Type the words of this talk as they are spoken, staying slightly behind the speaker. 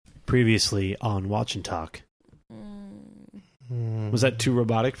Previously on Watch and Talk. Was that too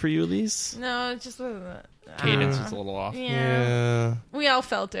robotic for you, Elise? No, it just wasn't. Cadence was a little off. Yeah. We all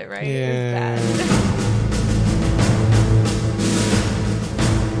felt it, right? Yeah. It was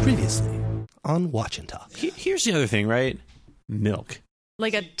bad. Previously on Watch and Talk. Here's the other thing, right? Milk.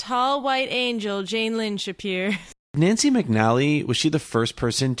 Like a tall white angel, Jane Lynch appears. Nancy McNally, was she the first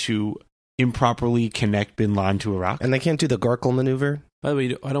person to improperly connect Bin Laden to Iraq? And they can't do the Garkle maneuver? By the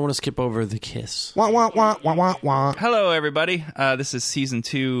way, I don't want to skip over the kiss. Wah, wah, wah, wah, wah, wah. Hello, everybody. This is Season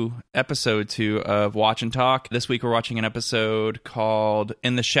 2, Episode 2 of Watch and Talk. This week we're watching an episode called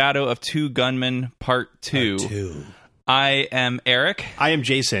In the Shadow of Two Gunmen, Part 2. Part 2. I am Eric. I am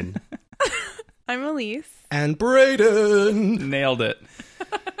Jason. I'm Elise. And Brayden. Nailed it.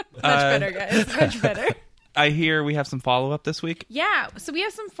 Much better, guys. Much better. I hear we have some follow-up this week. Yeah, so we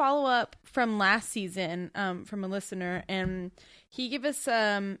have some follow-up from last season from a listener, and he gave us,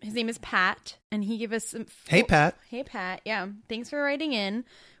 his name is Pat, and he gave us some... Hey, Pat. Hey, Pat. Yeah, thanks for writing in.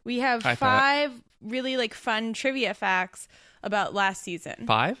 We have Hi, 5 really, fun trivia facts about last season.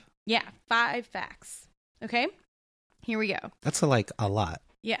 5? Yeah, 5 facts. Okay? Here we go. That's a lot.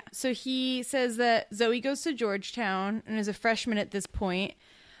 Yeah, so he says that Zoe goes to Georgetown and is a freshman at this point.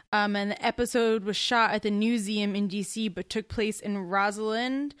 And the episode was shot at the Newseum in D.C., but took place in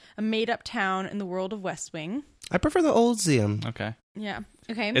Rosalind, a made-up town in the world of West Wing. I prefer the old Zeum. Okay. Yeah.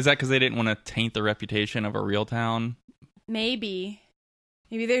 Okay. Is that because they didn't want to taint the reputation of a real town? Maybe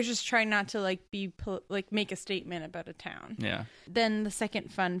they're just trying not to make a statement about a town. Yeah. Then the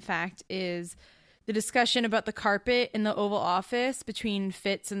second fun fact is the discussion about the carpet in the Oval Office between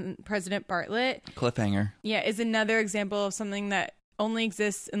Fitz and President Bartlett. Cliffhanger. Yeah, is another example of something that only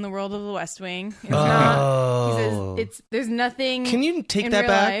exists in the world of the West Wing. It's Oh. not. He says there's nothing. Can you take in that real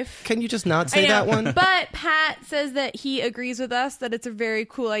back? life. Can you just not I say know, that one? But Pat says that he agrees with us that it's a very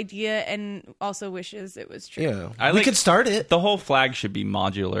cool idea and also wishes it was true. Yeah. We could start it. The whole flag should be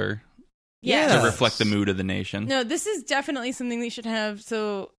modular Yeah. to reflect the mood of the nation. No, this is definitely something we should have.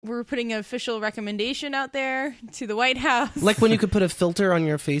 So we're putting an official recommendation out there to the White House. Like when you could put a filter on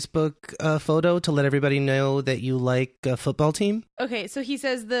your Facebook photo to let everybody know that you like a football team. Okay, so he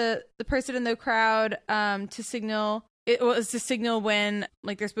says the person in the crowd to signal when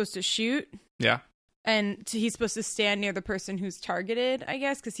they're supposed to shoot. Yeah. And he's supposed to stand near the person who's targeted, I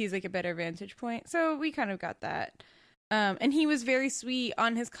guess, because he's a better vantage point. So we kind of got that. And he was very sweet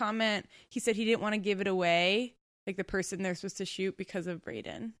on his comment. He said he didn't want to give it away, like the person they're supposed to shoot, because of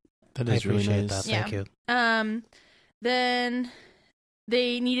Brayden. That I is really appreciate nice. that. Thank you. Then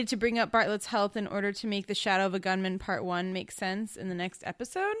they needed to bring up Bartlett's health in order to make The Shadow of a Gunman Part 1 make sense in the next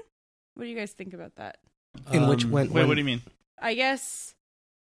episode. What do you guys think about that? In which Wait, what do you mean? I guess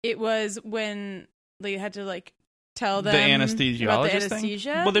it was when they had to tell them The anesthesiologist about the thing?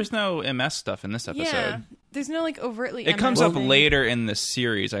 anesthesia. Well, there's no MS stuff in this episode. Yeah, there's no overtly. It comes MS up thing. later in the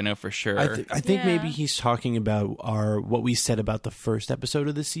series, I know for sure. I think Yeah. maybe he's talking about what we said about the first episode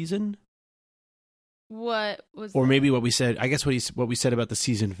of the season, What was? or that? maybe what we said. I guess what we said about the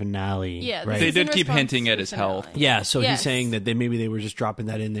season finale. Yeah, right. They season did keep response hinting to at the his health. finale. Yeah, so Yes. he's saying that maybe they were just dropping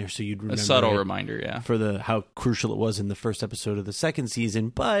that in there so you'd a remember subtle it reminder, yeah. for how crucial it was in the first episode of the second season.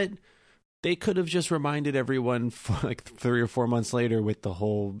 But they could have just reminded everyone for 3 or 4 months later with the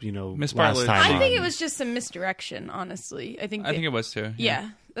whole, Miss last Bartlett- time. I on. think it was just some misdirection. Honestly, I think it was too.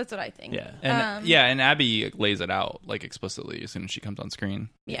 Yeah, that's what I think. Yeah. And and Abby lays it out explicitly as soon as she comes on screen.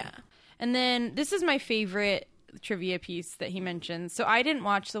 Yeah. And then this is my favorite trivia piece that he mentions. So I didn't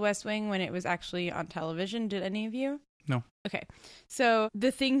watch The West Wing when it was actually on television. Did any of you? No. Okay. So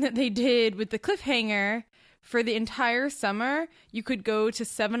the thing that they did with the cliffhanger, for the entire summer, you could go to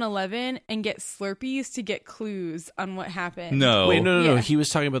 7-Eleven and get Slurpees to get clues on what happened. No. Wait, no. Yeah. He was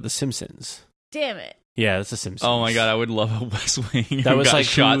talking about The Simpsons. Damn it. Yeah, that's The Simpsons. Oh my god, I would love a West Wing. That who was got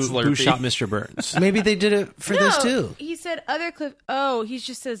shot who Slurpee. shot Mr. Burns. Maybe they did it for this too. He said other he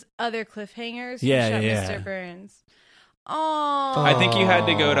just says other cliffhangers. Yeah, Who shot yeah. Mr. Burns. Oh. I think you had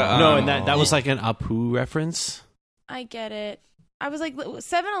to go to No, and that was like an Apu reference. I get it. I was like,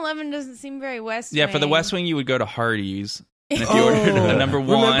 7-Eleven doesn't seem very West Yeah, Wing. for the West Wing, you would go to Hardee's. And if you ordered the number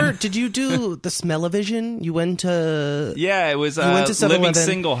one. Remember, did you do the Smell-O-Vision? You went to... Yeah, it was went to Living 7-Eleven.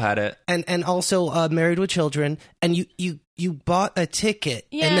 Single had it. And also Married with Children, and you bought a ticket,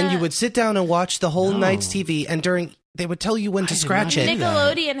 and then Yeah. you would sit down and watch the whole night's TV, and they would tell you when to I did scratch not it, do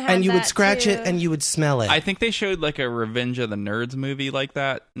that. Nickelodeon had and you would that, scratch too. it, and you would smell it. I think they showed a Revenge of the Nerds movie like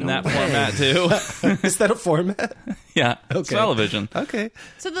that in No that way. format too. Is that a format? Yeah, it's Okay. television. Okay.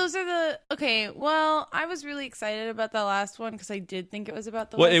 So those are the okay. Well, I was really excited about the last one because I did think it was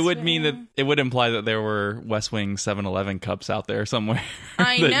about the. Well, West it would mean that Wing. it would imply that there were West Wing 7-Eleven cups out there somewhere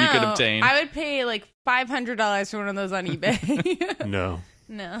I that know. you could obtain. I would pay like $500 for one of those on eBay. No.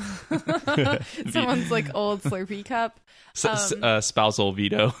 No, someone's like old Slurpee cup. Spousal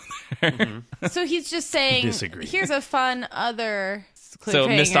veto. So he's just saying, Disagree. here's a fun other So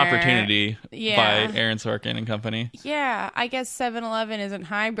missed cliffhanger. opportunity Yeah. by Aaron Sorkin and company. Yeah, I guess 7-Eleven isn't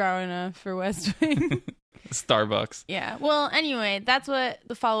highbrow enough for West Wing. Starbucks. Yeah. Well, anyway, that's what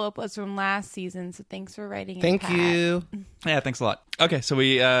the follow-up was from last season. So thanks for writing it, Thank Pat. you. Yeah, thanks a lot. Okay, so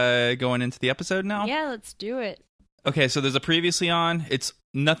we going into the episode now? Yeah, let's do it. Okay, so there's a previously on. It's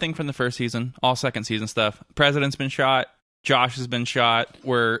nothing from the first season, all second season stuff. President's been shot. Josh has been shot.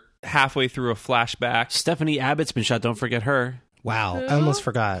 We're halfway through a flashback. Stephanie Abbott's been shot. Don't forget her. Wow. Who? I almost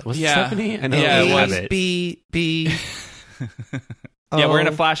forgot. Was it Yeah. Stephanie? I know. Yeah, it was. Abbott. B. Yeah, we're in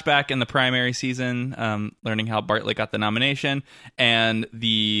a Oh. flashback in the primary season, learning how Bartlett got the nomination, and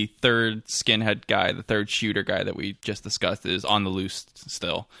the third skinhead guy, the third shooter guy that we just discussed, is on the loose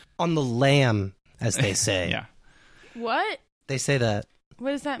still. On the lam, as they say. Yeah. What? They say that.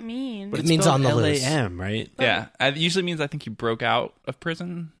 What does that mean? It means on the loose. LAM, right? Yeah. It usually means I think you broke out of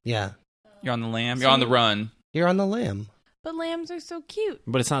prison. Yeah. You're on the lam. You're on the run. You're on the lam. But lambs are so cute.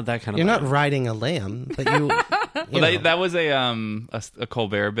 But it's not that kind of. You're not lamb. riding a lamb, but you. Well, that was a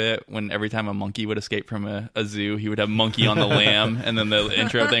Colbert bit when every time a monkey would escape from a zoo, he would have monkey on the lamb, and then the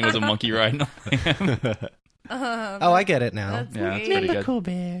intro thing was a monkey riding a lamb. Oh, I get it now. That's Yeah, it's great.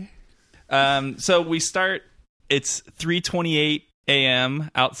 pretty good. So we start. It's 3:28 a.m.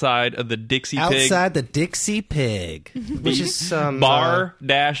 outside of the Dixie Pig Outside the Dixie Pig, which is some bar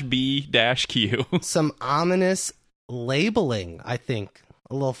 -B-Q. some ominous labeling. I think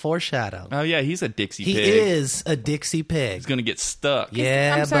a little foreshadow. Oh yeah, he's a Dixie He Pig. is a Dixie Pig. He's gonna get stuck.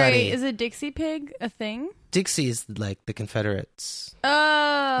 Yeah, I'm sorry, buddy. is a Dixie Pig a thing? Dixie's like the Confederates. Oh.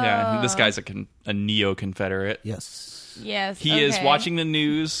 Yeah, this guy's a neo-Confederate. Yes. Yes. He is okay. watching the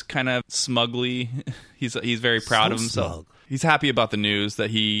news kind of smugly. He's very proud So of himself. smug. He's happy about the news that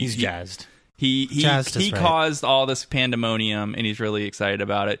He's jazzed. He Jazzed is right. caused all this pandemonium, and he's really excited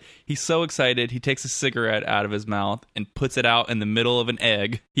about it. He's so excited, he takes a cigarette out of his mouth and puts it out in the middle of an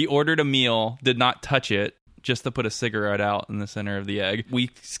egg. He ordered a meal, did not touch it, just to put a cigarette out in the center of the egg. We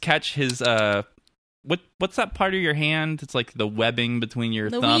catch his what's that part of your hand? It's like the webbing between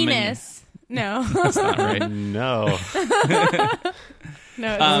your The thumb weenus. No. and not right. No.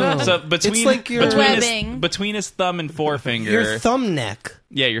 No, it's not. So between It's like your- Webbing. between his thumb and forefinger, Your thumb neck.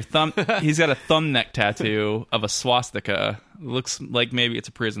 yeah, your thumb. He's got a thumb neck tattoo of a swastika. Looks like maybe it's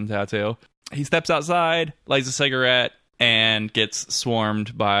a prison tattoo. He steps outside, lights a cigarette, and gets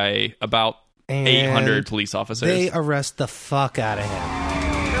swarmed by about And 800 police officers. They arrest the fuck out of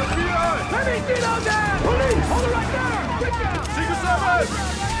him.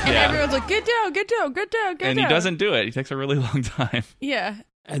 And Yeah. everyone's like, get down, get down, get down, get and down. he doesn't do it. He takes a really long time. Yeah.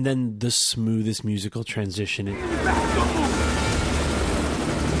 And then the smoothest musical transition.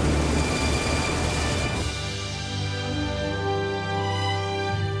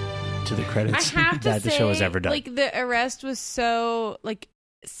 To the I credits have to that say, the show has ever done. like, the arrest was so, like,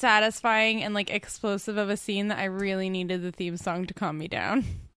 satisfying and, like, explosive of a scene that I really needed the theme song to calm me down.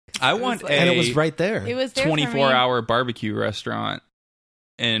 I want like- a And it was right there. It was there for me. 24-hour barbecue restaurant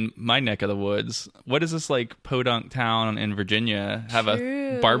in my neck of the woods. What is this, like, podunk town in Virginia have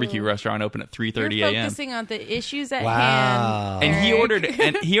True. a barbecue restaurant open at 3:30 You're a.m.? focusing on the issues at Wow. hand. And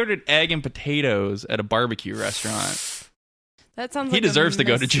Eric. he ordered egg and potatoes at a barbecue restaurant. That sounds He like a deserves to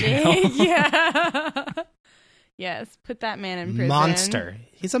go to jail. mistake. Yeah. Yes, put that man in prison. Monster.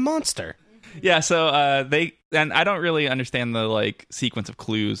 He's a monster. Yeah, so and I don't really understand the like sequence of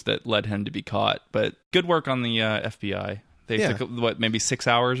clues that led him to be caught, but good work on the FBI. They Yeah. took maybe 6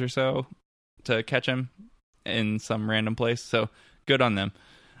 hours or so to catch him in some random place. So good on them.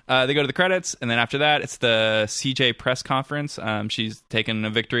 They go to the credits, and then after that, it's the CJ press conference. She's taking a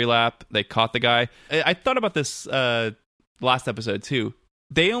victory lap. They caught the guy. I thought about this last episode too.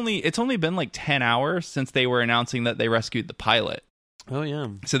 It's only been like 10 hours since they were announcing that they rescued the pilot. Oh, yeah.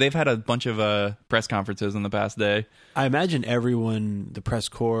 So they've had a bunch of press conferences in the past day. I imagine everyone, the press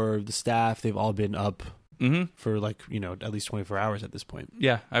corps, the staff, they've all been up for like, at least 24 hours at this point.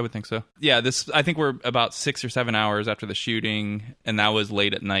 Yeah, I would think so. Yeah, I think we're about 6 or 7 hours after the shooting, and that was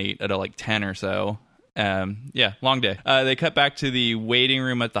late at night at like 10 or so. Yeah, long day. They cut back to the waiting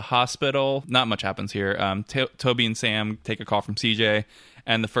room at the hospital. Not much happens here. Toby and Sam take a call from CJ,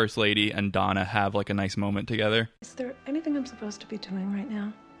 and the First Lady and Donna have like a nice moment together. Is there anything I'm supposed to be doing right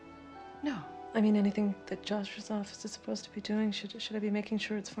now? No, I mean, anything that Josh's office is supposed to be doing, should I be making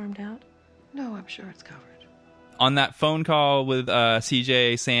sure it's farmed out? No, I'm sure it's covered. On that phone call with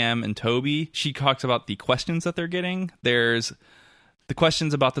CJ, Sam, and Toby, she talks about the questions that they're getting. There's the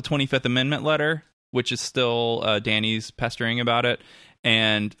questions about the 25th Amendment letter, which is still Danny's pestering about it,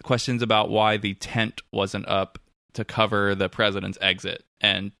 and questions about why the tent wasn't up to cover the president's exit.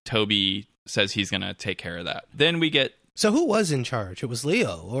 And Toby says he's going to take care of that. Then we get... So who was in charge? It was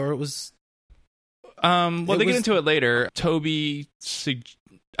Leo, or it was... They get into it later. Toby...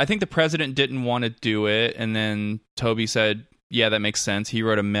 I think the president didn't want to do it, and then Toby said, yeah, that makes sense. He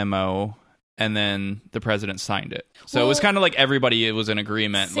wrote a memo, and then the president signed it. So it was kind of like everybody was in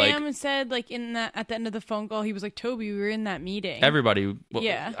agreement. Sam said, like, at the end of the phone call, he was like, Toby, we were in that meeting. Everybody.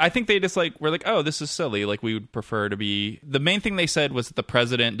 Yeah. I think they just, were like, oh, this is silly. Like, we would prefer to be... The main thing they said was that the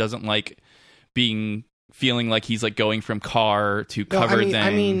president doesn't like feeling like he's, like, going from car to covered thing.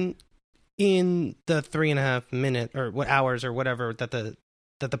 I mean, in the 3.5 minute, or what hours or whatever that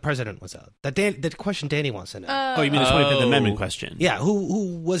the president was out. The question Danny wants to know. You mean the 25th Amendment question? Yeah,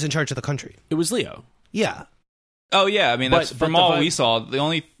 who was in charge of the country? It was Leo. Yeah. Oh, yeah. I mean, that's from all we saw. The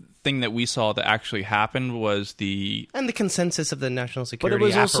only thing that we saw that actually happened was and the consensus of the national security But it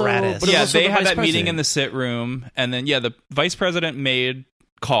was also- apparatus. but it was also they the had vice that meeting in president. the sit room, and then, the vice president made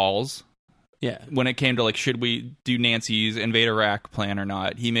calls. Yeah. When it came to, like, should we do Nancy's invade Iraq plan or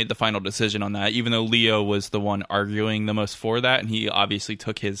not, he made the final decision on that, even though Leo was the one arguing the most for that, and he obviously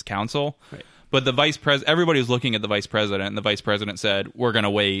took his counsel. Right. But the everybody was looking at the vice president, and the vice president said, we're going to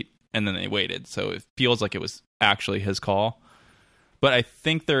wait, and then they waited. So it feels like it was actually his call. But I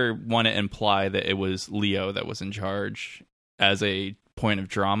think they want to imply that it was Leo that was in charge as a point of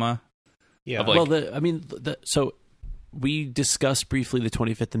drama. Yeah. So we discussed briefly the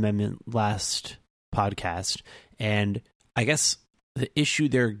 25th Amendment last podcast, and I guess the issue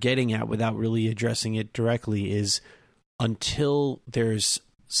they're getting at without really addressing it directly is until there's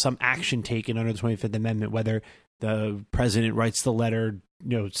some action taken under the 25th Amendment, whether the president writes the letter,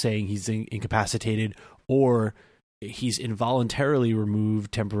 saying he's incapacitated, or he's involuntarily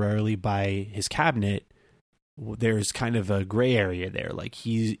removed temporarily by his cabinet, there's kind of a gray area there. Like,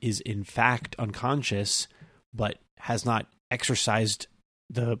 he is in fact unconscious, but has not exercised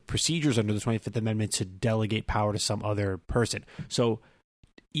the procedures under the 25th Amendment to delegate power to some other person. So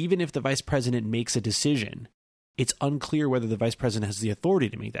even if the vice president makes a decision, it's unclear whether the vice president has the authority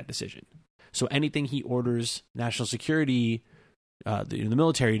to make that decision. So anything he orders national security, the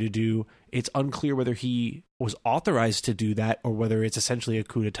military to do, it's unclear whether he was authorized to do that or whether it's essentially a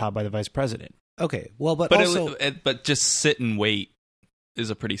coup d'etat by the vice president. Okay, well, but just sit and wait is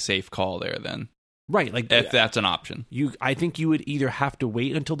a pretty safe call there then. Right, like if that's an option. I think you would either have to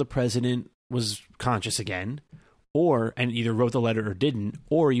wait until the president was conscious again, and either wrote the letter or didn't,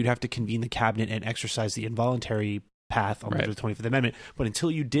 or you'd have to convene the cabinet and exercise the involuntary path under the 25th Amendment. But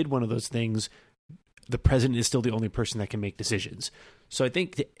until you did one of those things, the president is still the only person that can make decisions. So I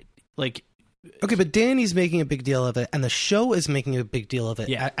think, okay, but Danny's making a big deal of it, and the show is making a big deal of it,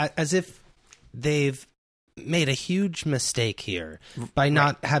 as if they've made a huge mistake here by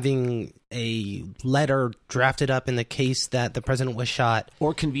not having a letter drafted up in the case that the president was shot,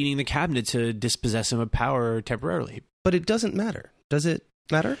 or convening the cabinet to dispossess him of power temporarily. But it doesn't matter. Does it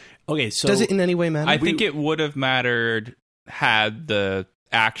matter? Okay, so does it in any way matter? I think it would have mattered had the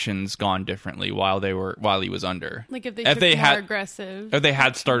actions gone differently while he was under. Like if they had more aggressive. If they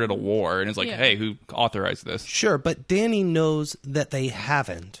had started a war and it's like, hey, who authorized this? Sure, but Danny knows that they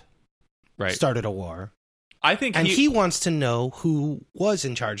haven't started a war. I think he wants to know who was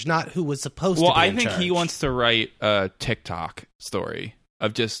in charge, not who was supposed to be in charge. Well, I think he wants to write a TikTok story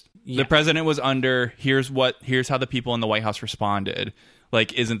of just the president was under, here's how the people in the White House responded.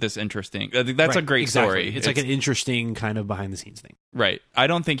 Like, isn't this interesting? I think that's a great story. It's like an interesting kind of behind the scenes thing. Right. I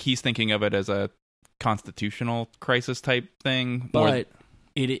don't think he's thinking of it as a constitutional crisis type thing. But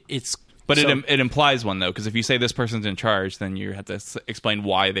it implies one, though, because if you say this person's in charge, then you have to explain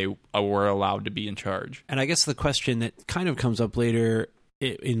why they were allowed to be in charge. And I guess the question that kind of comes up later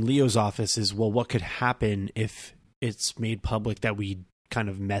in Leo's office is, well, what could happen if it's made public that we kind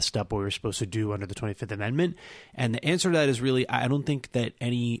of messed up what we were supposed to do under the 25th Amendment? And the answer to that is really, I don't think that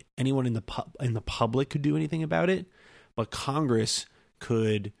anyone in the public could do anything about it, but Congress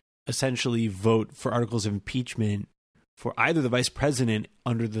could essentially vote for articles of impeachment for either the vice president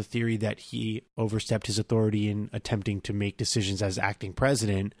under the theory that he overstepped his authority in attempting to make decisions as acting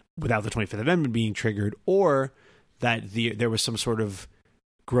president without the 25th Amendment being triggered, or that there was some sort of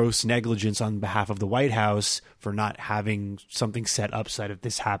gross negligence on behalf of the White House for not having something set up so that if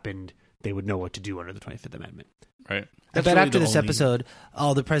this happened, they would know what to do under the 25th Amendment. Right. I bet after this episode,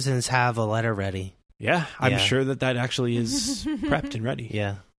 all the presidents have a letter ready. Yeah, I'm Yeah. sure that actually is prepped and ready.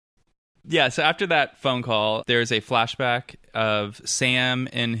 Yeah. Yeah, so after that phone call, there's a flashback of Sam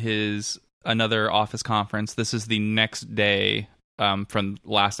in his another office conference. This is the next day from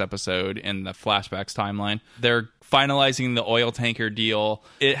last episode in the flashbacks timeline. They're finalizing the oil tanker deal.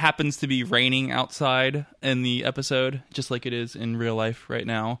 It happens to be raining outside in the episode, just like it is in real life right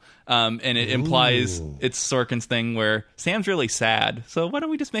now. And it implies it's Sorkin's thing where Sam's really sad. So why don't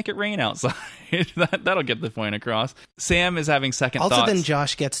we just make it rain outside? That'll get the point across. Sam is having second Also, thoughts. then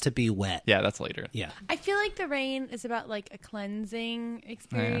Josh gets to be wet. Yeah, that's later. Yeah. I feel like the rain is about like a cleansing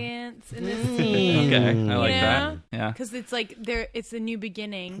experience in this scene. Okay, I like Yeah. that. Yeah. Because it's like it's a new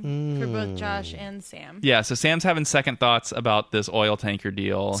beginning for both Josh and Sam. Yeah, so Sam's having second thoughts about this oil tanker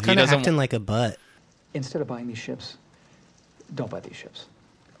deal. It's kind of acting like a butt. Instead of buying these ships, don't buy these ships.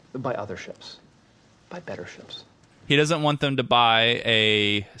 Buy other ships. Buy better ships. He doesn't want them to buy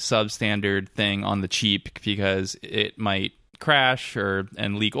a substandard thing on the cheap because it might crash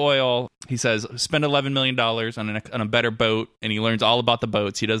and leak oil. He says spend $11 million on a better boat, and he learns all about the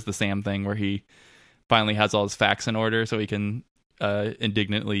boats. He does the Sam thing where he finally has all his facts in order so he can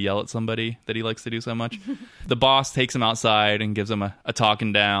indignantly yell at somebody that he likes to do so much. The boss takes him outside and gives him a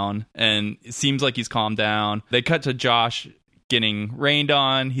talking down, and it seems like he's calmed down. They cut to Josh getting rained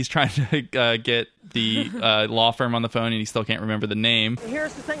on. He's trying to get the law firm on the phone, and he still can't remember the name.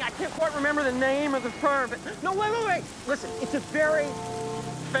 Here's the thing, I can't quite remember the name of the firm, but no, wait. Listen, it's a very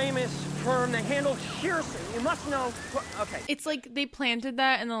famous firm that handles Shearson. You must know. Okay. It's like they planted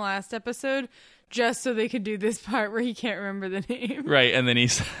that in the last episode just so they could do this part where he can't remember the name. Right, and then he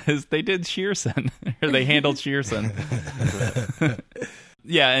says they did Shearson, or they handled Shearson.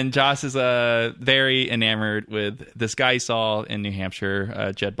 Yeah, and Josh is very enamored with this guy he saw in New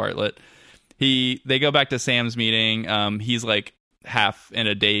Hampshire, Jed Bartlett. They go back to Sam's meeting. He's like half in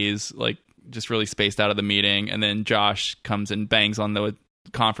a daze, like just really spaced out of the meeting, and then Josh comes and bangs on the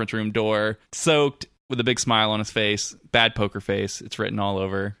conference room door, soaked, with a big smile on his face, bad poker face. It's written all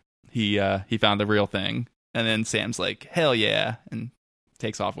over. He found the real thing, and then Sam's like, "Hell yeah," and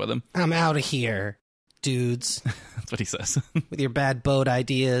takes off with him. I'm out of here, dudes. That's what he says. With your bad boat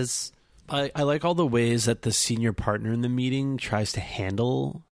ideas. I like all the ways that the senior partner in the meeting tries to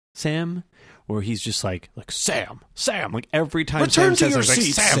handle Sam, where he's just like Sam, like every time Return Sam to says your like,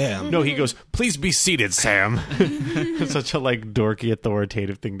 seat, Sam. Sam. No, he goes, "Please be seated, Sam." It's such a like dorky,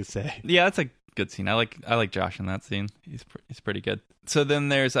 authoritative thing to say. Yeah, that's a good scene. I like Josh in that scene. He's pretty good. So then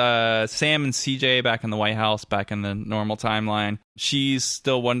there's Sam and CJ back in the White House, back in the normal timeline. She's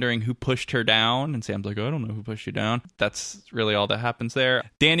still wondering who pushed her down, and Sam's like, "Oh, I don't know who pushed you down." That's really all that happens there.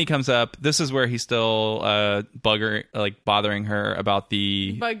 Danny comes up. This is where he's still bothering her about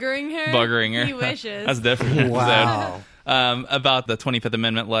the Buggering her? He wishes. That's a different episode. Wow. About the 25th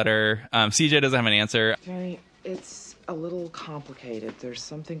Amendment letter. CJ doesn't have an answer. It's a little complicated. There's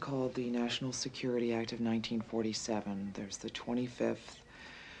something called the National Security Act of 1947. There's the 25th.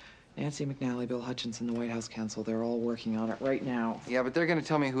 Nancy McNally, Bill Hutchinson, the White House Counsel, they're all working on it right now. Yeah, but they're going to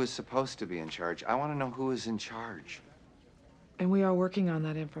tell me who is supposed to be in charge. I want to know who is in charge. And we are working on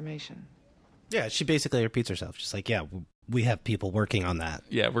that information. Yeah, she basically repeats herself. Just like, yeah, we have people working on that.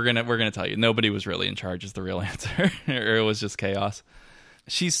 Yeah, we're gonna tell you. Nobody was really in charge is the real answer. Or it was just chaos.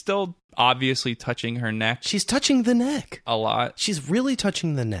 She's still obviously touching her neck. She's touching the neck. A lot. She's really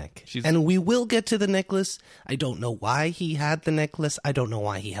touching the neck. And we will get to the necklace. I don't know why he had the necklace. I don't know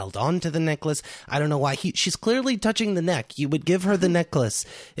why he held on to the necklace. I don't know why she's clearly touching the neck. You would give her the necklace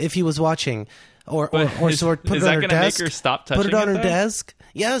if he was watching. Or sort of put it on her desk. Make her stop touching put it on her though? desk.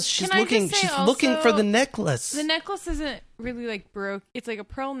 Yes, she's Can I looking. just say She's looking for the necklace. The necklace isn't really like broke. It's like a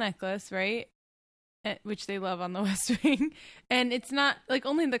pearl necklace, right? Which they love on the West Wing. And it's not like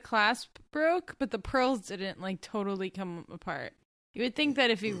only the clasp broke, but the pearls didn't like totally come apart. You would think that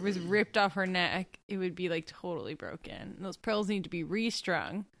if it was ripped off her neck, it would be like totally broken. And those pearls need to be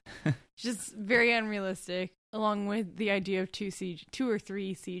restrung. Just very unrealistic, along with the idea of two or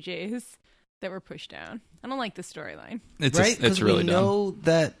three CJs that were pushed down. I don't like the storyline. It's right? It's really we know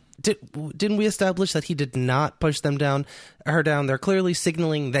that. Didn't we establish that he did not push her down? They're clearly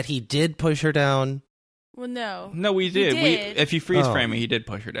signaling that he did push her down. Well, no. No, we did. If you freeze frame it, he did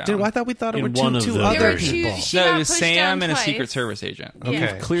push her down. I thought we thought it In were one of two the other versions. people. No, it was pushed Sam down and a twice. Secret Service agent. Okay.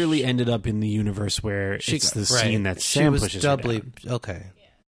 Yeah. We've clearly ended up in the universe where it's the scene that She Sam was pushes doubly her down. okay.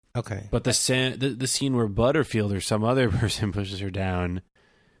 Okay. But the scene where Butterfield or some other person pushes her down,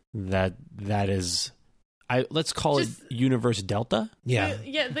 that is, let's call it Universe Delta. Yeah.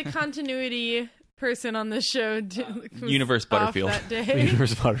 The continuity person on the show Universe off Butterfield. that day.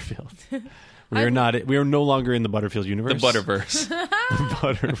 Universe Butterfield. We are no longer in the Butterfield universe. The Butterverse. The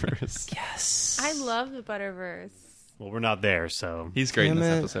Butterverse. Yes. I love the Butterverse. Well, we're not there, so He's great in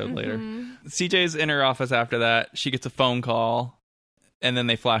this episode later. CJ's in her office after that. She gets a phone call, and then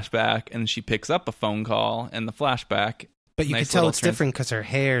they flash back, and she picks up a phone call and the flashback. But you can tell it's different because her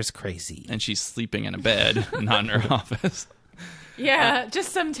hair's crazy. And she's sleeping in a bed, not in her office. Yeah, just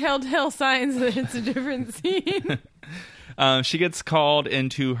some telltale signs that it's a different scene. She gets called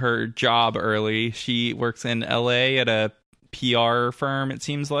into her job early. She works in LA at a PR firm, it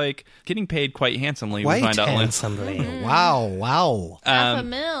seems like. Getting paid quite handsomely. Quite we find out handsomely. Wow.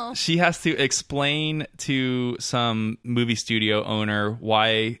 $500,000. She has to explain to some movie studio owner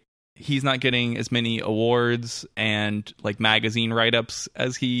why he's not getting as many awards and like magazine write-ups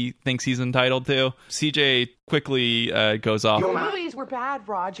as he thinks he's entitled to. CJ quickly goes off. Your movies were bad,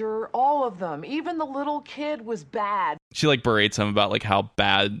 Roger. All of them. Even the little kid was bad. She like berates him about like how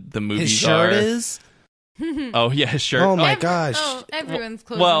bad the movies His shirt are. is? Oh yeah, his shirt. Oh my gosh. Oh, everyone's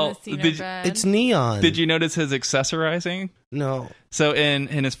clothes in this scene are bad. It's neon. Did you notice his accessorizing? No. So in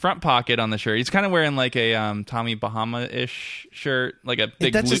his front pocket on the shirt, he's kind of wearing like a Tommy Bahama-ish shirt, like a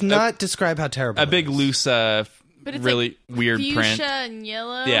big. That does not describe how terrible. A big loose, but it's really like weird fuchsia print. and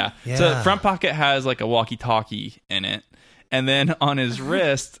yellow. Yeah. So the front pocket has like a walkie-talkie in it, and then on his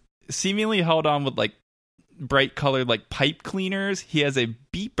wrist, seemingly held on with like bright colored like pipe cleaners, he has a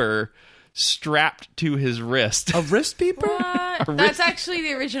beeper strapped to his wrist. A wrist beeper? What? That's actually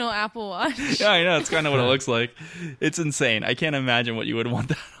the original Apple Watch. Yeah, I know. It's kind of what it looks like. It's insane. I can't imagine what you would want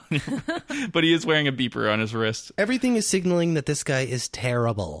that on your... But he is wearing a beeper on his wrist. Everything is signaling that this guy is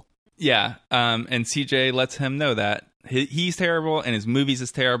terrible. Yeah, and CJ lets him know that. He's terrible, and his movies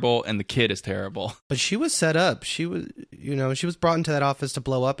is terrible, and the kid is terrible. But she was set up. She was brought into that office to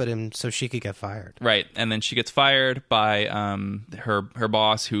blow up at him so she could get fired. Right, and then she gets fired by her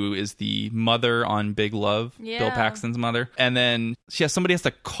boss, who is the mother on Big Love, Bill Paxton's mother. And then somebody has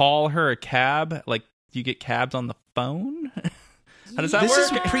to call her a cab. Like, you get cabs on the phone? How does that work?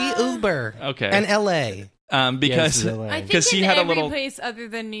 This is pre-Uber. Okay. And LA. Because I think she in had a every little place other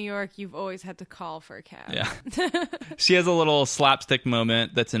than New York, you've always had to call for a cab. Yeah. She has a little slapstick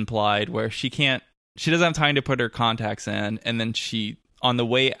moment that's implied where she doesn't have time to put her contacts in, and then on the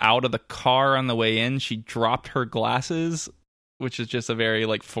way out of the car on the way in, she dropped her glasses, which is just a very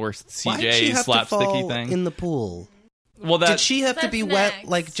like forced CJ slapsticky thing. In the pool. Well, did she have to be next. wet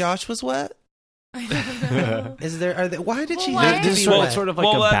like Josh was wet? I don't know. Why did she why? have to be wet? It's sort of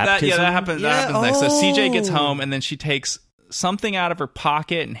like a baptism. That happens next. So CJ gets home, and then she takes something out of her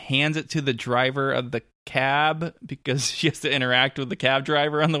pocket and hands it to the driver of the cab because she has to interact with the cab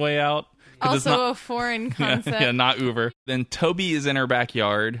driver on the way out. Also a foreign concept. Yeah, not Uber. Then Toby is in her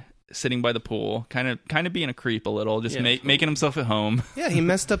backyard, sitting by the pool, kind of being a creep a little, just making himself at home. Yeah, he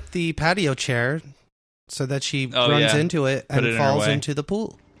messed up the patio chair so that she runs into it and falls into the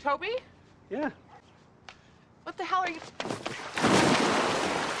pool. Toby? Yeah. What the hell are you...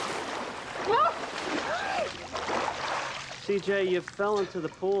 CJ, you fell into the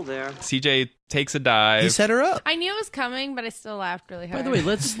pool there. CJ takes a dive. He set her up. I knew it was coming, but I still laughed really hard. By the way,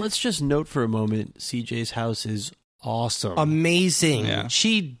 let's just note for a moment, CJ's house is awesome. Amazing. Yeah.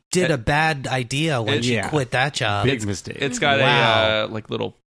 She did a bad idea when she quit that job. Big mistake. It's got a like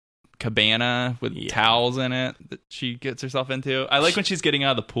little cabana with towels in it that she gets herself into. I like when she's getting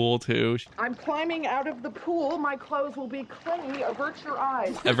out of the pool too. I'm climbing out of the pool. My clothes will be clingy. Avert your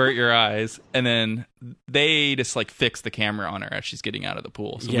eyes. Avert your eyes. And then they just like fix the camera on her as she's getting out of the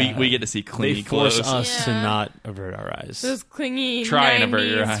pool. So we get to see clingy they force clothes. us to not avert our eyes. Those clingy Try 90s and avert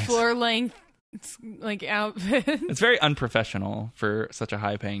your eyes. floor length like outfits. It's very unprofessional for such a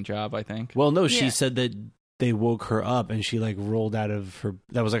high paying job, I think. Well, no, she said that they woke her up and she like rolled out of her,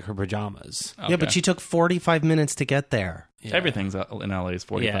 that was like her pajamas. Okay. Yeah, but she took 45 minutes to get there. Yeah. Everything's in LA is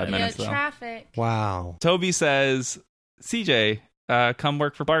 45 minutes though. Traffic. Wow. Toby says, CJ, come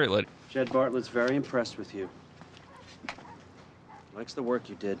work for Bartlett. Jed Bartlett's very impressed with you. Likes the work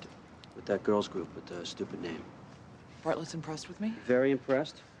you did with that girls group with the stupid name. Bartlett's impressed with me? Very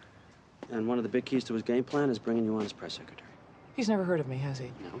impressed. And one of the big keys to his game plan is bringing you on as press secretary. He's never heard of me, has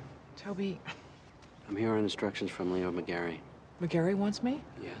he? No. Toby... I'm here on instructions from Leo McGarry. McGarry wants me?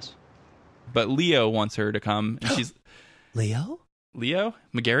 Yes. But Leo wants her to come. And she's Leo? Leo?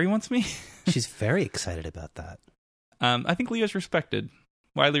 McGarry wants me? She's very excited about that. I think Leo's respected.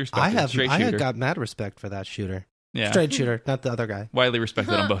 Widely respected. I have got mad respect for that shooter. Yeah. Straight shooter, not the other guy. Widely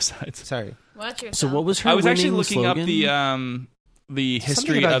respected on both sides. Sorry. Watch yourself. So what was her I was actually winning looking slogan? up the history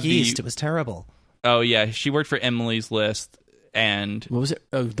Something about of yeast. the... It was terrible. Oh, yeah. She worked for Emily's List. And what was it?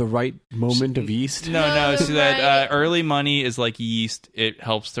 The right moment of yeast? No. So that early money is like yeast. It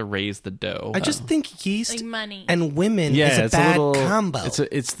helps to raise the dough. I just think yeast Like money. and women is a bad combo.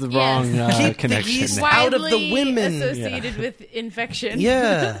 It's the wrong Keep connection. the yeast there. out of the Widely women. associated with infection.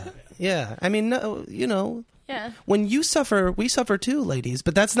 Yeah. I mean, no, Yeah. when you suffer, we suffer too, ladies.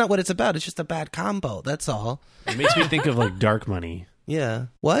 But that's not what it's about. It's just a bad combo. That's all. It makes me think of like dark money. Yeah.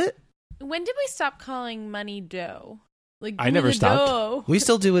 What? When did we stop calling money dough? Like I never stopped. Dough. We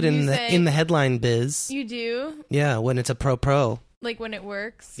still do it in You the say- in the headline biz. You do? Yeah, when it's a pro. Like when it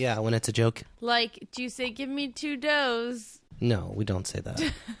works? Yeah, when it's a joke. Like, do you say, give me 2 doughs? No, we don't say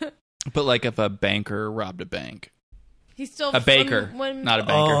that. But like if a banker robbed a bank. He's still A baker, when not a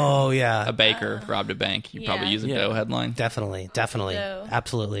banker. Oh, yeah. A baker robbed a bank. You probably use a dough headline. Definitely. Dough.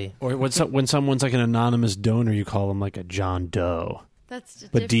 Absolutely. Or when someone's like an anonymous donor, you call them like a John Doe. That's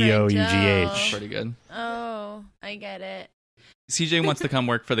but D-O-U-G-H. Pretty good. Oh, I get it. CJ wants to come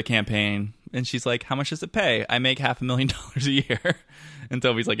work for the campaign, and she's like, "How much does it pay? I make $500,000 a year." And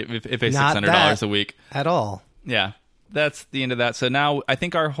Toby's like, "If it's $600 a week at all." Yeah, that's the end of that. So now I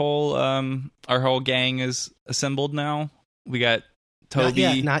think our whole gang is assembled. Now we got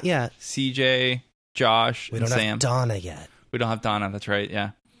Toby, not yet. CJ, Josh, We and don't Sam. have Donna yet. We don't have Donna. That's right.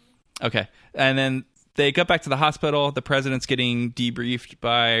 Yeah. Okay, and then they go back to the hospital. The president's getting debriefed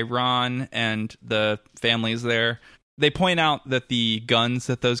by Ron, and the family's there. They point out that the guns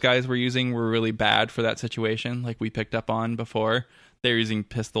that those guys were using were really bad for that situation, like we picked up on before. They're using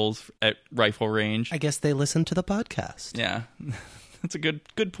pistols at rifle range. I guess they listened to the podcast. Yeah, that's a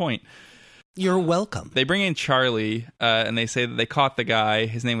good point. You're welcome. They bring in Charlie, and they say that they caught the guy.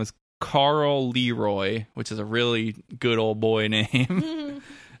 His name was Carl Leroy, which is a really good old boy name,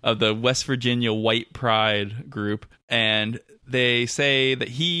 of the West Virginia White Pride group. And they say that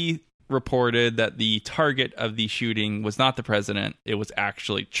he reported that the target of the shooting was not the president, it was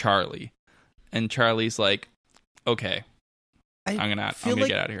actually Charlie. And Charlie's like, okay, I'm gonna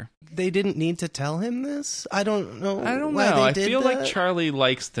get out of here. They didn't need to tell him this? I don't know. I don't why know. they I did feel that. like Charlie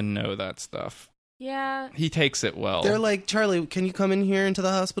likes to know that stuff. Yeah. He takes it well. They're like, Charlie, can you come in here into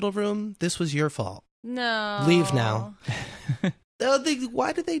the hospital room? This was your fault. No. Leave now.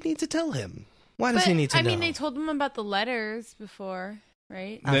 Why do they need to tell him? Why does he need to know? I mean, they told him about the letters before,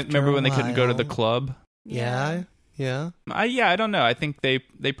 right? Remember when they couldn't go to the club? Yeah. I don't know. I think they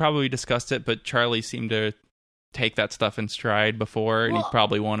probably discussed it, but Charlie seemed to take that stuff in stride before, and he'd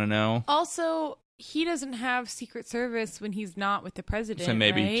probably want to know. Also, he doesn't have Secret Service when he's not with the president. So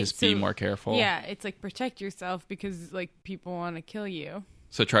maybe right? just be more careful. Yeah, it's like protect yourself because like people want to kill you.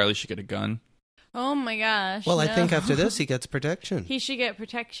 So Charlie should get a gun. Oh my gosh. Well, I no. think after this, he gets protection. He should get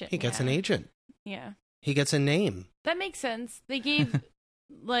protection. He gets an agent. Yeah. He gets a name. That makes sense. They gave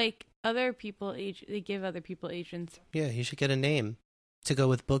like other people they give other people agents. Yeah, he should get a name to go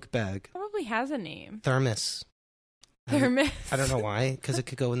with book bag. Probably has a name. Thermos. Thermos. I don't know why, because it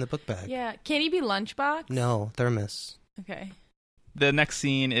could go in the book bag. Yeah. Can he be Lunchbox? No, thermos. Okay. The next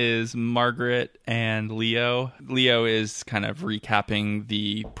scene is Margaret and Leo. Leo is kind of recapping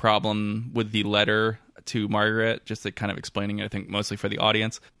the problem with the letter to Margaret, just like kind of explaining it, I think, mostly for the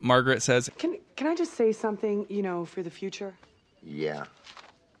audience. Margaret says, Can I just say something, for the future? Yeah.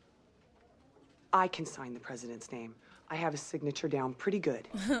 I can sign the president's name. I have his signature down pretty good.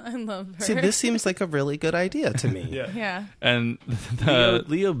 I love her. See, this seems like a really good idea to me. Yeah. And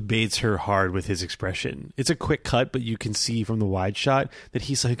Leo baits her hard with his expression. It's a quick cut, but you can see from the wide shot that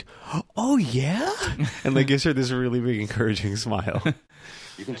he's like, "Oh yeah," and like gives her this really big encouraging smile.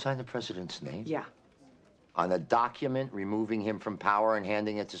 You can sign the president's name? Yeah. On a document removing him from power and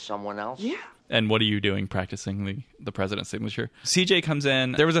handing it to someone else? Yeah. and what are you doing practicing the president's signature? CJ comes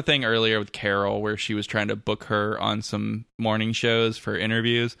in. There was a thing earlier with Carol where she was trying to book her on some morning shows for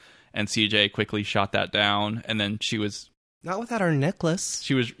interviews, and CJ quickly shot that down. And then she was... Not without our necklace.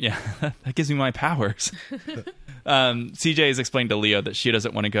 She was... Yeah, that gives me my powers. CJ has explained to Leo that she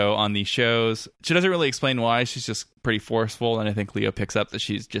doesn't want to go on these shows. She doesn't really explain why. She's just pretty forceful, and I think Leo picks up that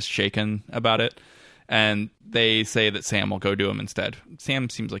she's just shaken about it. And they say that Sam will go do him instead. Sam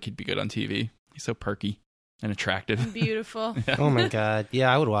seems like he'd be good on TV. He's so perky and attractive. Beautiful. Yeah. Oh my God.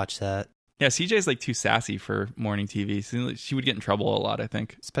 Yeah, I would watch that. Yeah, CJ's like too sassy for morning TV. She would get in trouble a lot, I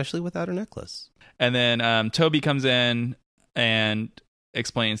think. Especially without her necklace. And then Toby comes in and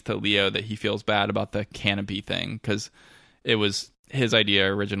explains to Leo that he feels bad about the canopy thing because it was his idea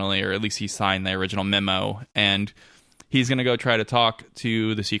originally, or at least he signed the original memo. And he's going to go try to talk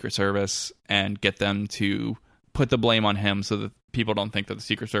to the Secret Service and get them to put the blame on him so that people don't think that the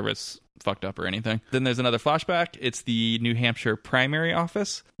Secret Service fucked up or anything. Then there's another flashback. It's the New Hampshire primary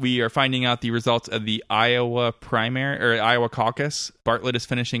office. We are finding out the results of the Iowa primary or Iowa caucus. Bartlett is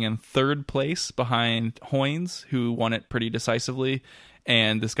finishing in third place behind Hoynes, who won it pretty decisively,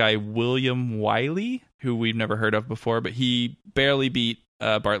 and this guy William Wiley, who we've never heard of before, but he barely beat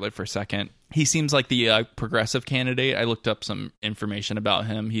Bartlett for second. He seems like the progressive candidate. I looked up some information about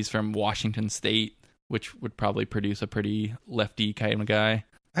him. He's from Washington State, which would probably produce a pretty lefty kind of guy.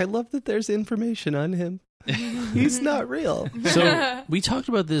 I love that there's information on him. He's not real. So we talked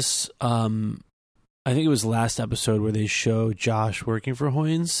about this, I think it was last episode where they show Josh working for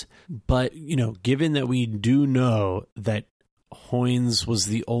Hoynes. But, given that we do know that Hoynes was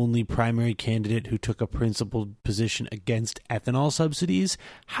the only primary candidate who took a principled position against ethanol subsidies,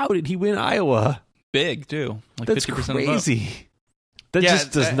 how did he win Iowa? Big, too. Like That's 50% crazy. That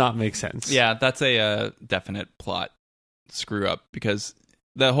just does not make sense. Yeah, that's a definite plot screw up because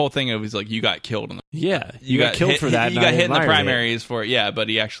the whole thing was like you got killed. You got killed for that. You got hit in the primaries for it, but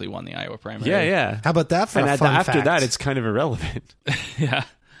he actually won the Iowa primary. Yeah. How about that for a fun after fact? that, it's kind of irrelevant. Yeah.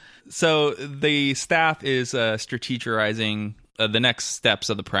 So the staff is strategizing the next steps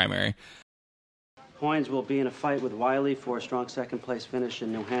of the primary. Hoynes will be in a fight with Wiley for a strong second-place finish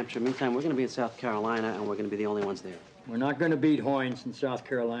in New Hampshire. Meantime, we're going to be in South Carolina, and we're going to be the only ones there. We're not going to beat Hoynes in South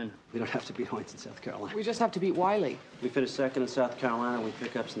Carolina. We don't have to beat Hoynes in South Carolina. We just have to beat Wiley. We finish second in South Carolina. We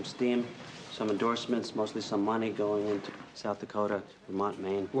pick up some steam, some endorsements, mostly some money going into South Dakota, Vermont,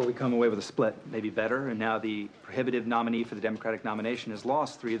 Maine. Or we come away with a split, maybe better, and now the prohibitive nominee for the Democratic nomination has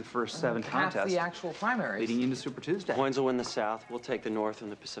lost 3 of the first 7 Half contests, the actual primaries. leading into Super Tuesday. Hoynes will win the South. We'll take the North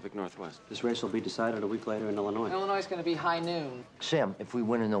and the Pacific Northwest. This race will be decided a week later in Illinois. Illinois is going to be high noon. Sam, if we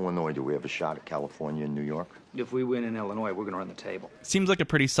win in Illinois, do we have a shot at California and New York? If we win in Illinois, we're going to run the table. Seems like a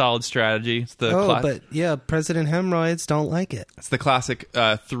pretty solid strategy. It's the President Hemorrhoids don't like it. It's the classic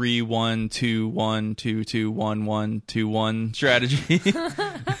 3-1-2-1-2-2-1-1-2-1 strategy.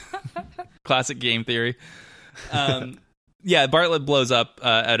 Classic game theory. Bartlett blows up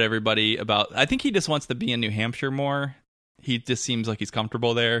at everybody about. I think he just wants to be in New Hampshire more. He just seems like he's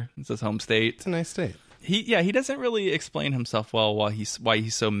comfortable there. It's his home state. It's a nice state. He doesn't really explain himself well why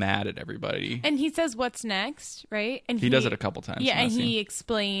he's so mad at everybody. And he says, "What's next?" Right? And he does it a couple times. Yeah, and he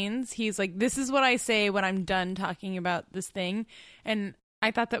explains. He's like, "This is what I say when I'm done talking about this thing." And I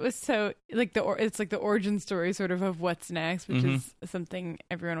thought that was so it's like the origin story sort of what's next, which is something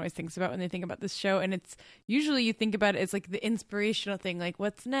everyone always thinks about when they think about this show. And it's usually you think about it as like the inspirational thing, like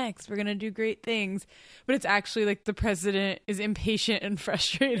what's next? We're gonna do great things, but it's actually like the president is impatient and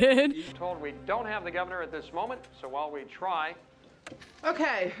frustrated. I'm told we don't have the governor at this moment, so while we try.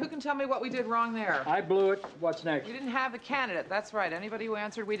 Okay, who can tell me what we did wrong there? I blew it. What's next? You didn't have the candidate. That's right. Anybody who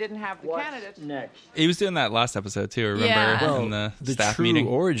answered we didn't have the candidate. Next? He was doing that last episode too. Remember in the staff true meeting?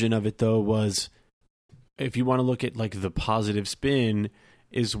 Origin of it though was, if you want to look at like the positive spin,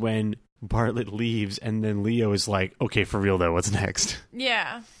 is when Bartlett leaves and then Leo is like, "Okay, for real though, what's next?"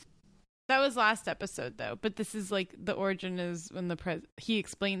 Yeah. That was last episode, though. But this is like the origin is when he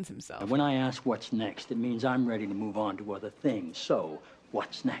explains himself. When I ask what's next, it means I'm ready to move on to other things. So,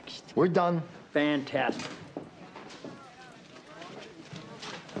 what's next? We're done. Fantastic.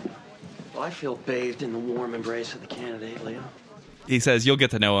 Well, I feel bathed in the warm embrace of the candidate, Leo. He says you'll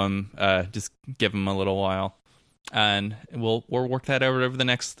get to know him. Just give him a little while, and we'll work that out over the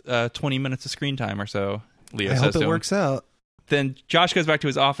next 20 minutes of screen time or so. Leo I says hope to it him. works out. Then Josh goes back to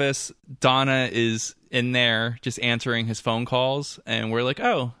his office. Donna is in there just answering his phone calls. And we're like,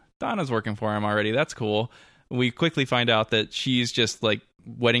 oh, Donna's working for him already. That's cool. We quickly find out that she's just like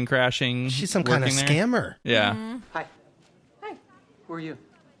wedding crashing. She's some kind of scammer. Yeah. Mm-hmm. Hi. Hi. Who are you?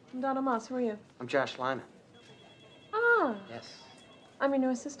 I'm Donna Moss. Who are you? I'm Josh Lyman. Ah. Yes. I'm your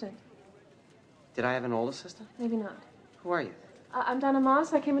new assistant. Did I have an old assistant? Maybe not. Who are you? I'm Donna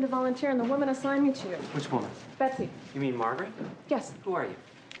Moss. I came in to volunteer, and the woman assigned me to you. Which woman? Betsy. You mean Margaret? Yes. Who are you?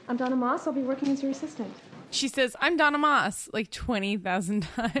 I'm Donna Moss. I'll be working as your assistant. She says, "I'm Donna Moss," like 20,000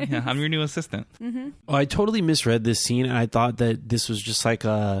 times. Yeah, I'm your new assistant. Mm-hmm. Oh, I totally misread this scene, and I thought that this was just like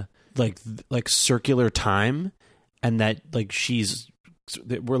a like circular time, and that like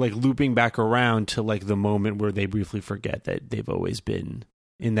we're like looping back around to like the moment where they briefly forget that they've always been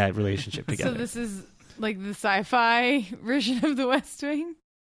in that relationship together. So this is like the sci-fi version of the West Wing.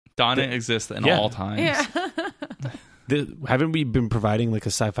 Donna exists in all times. Yeah. Haven't we been providing like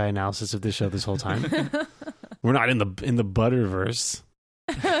a sci-fi analysis of this show this whole time? We're not in the Butterverse,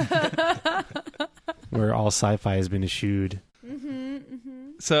 where all sci-fi has been eschewed.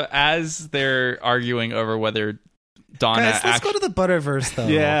 So as they're arguing over whether Donna... Guys, let's go to the Butterverse, though.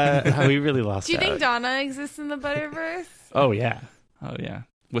 Yeah, we really lost Do you out. think Donna exists in the Butterverse? Oh, yeah. Oh, yeah.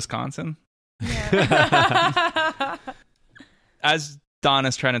 Wisconsin? Yeah. As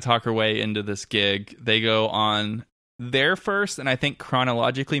Donna's trying to talk her way into this gig, they go on their first, and I think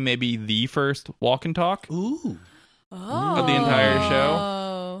chronologically maybe the first walk and talk of the entire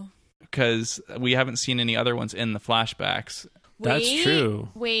show. Because we haven't seen any other ones in the flashbacks. That's true.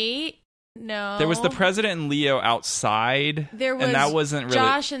 Wait. No. There was the president and Leo outside. There was and that wasn't really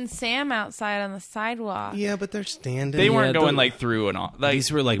Josh and Sam outside on the sidewalk. Yeah, but they're standing. They weren't going like through and all. Like,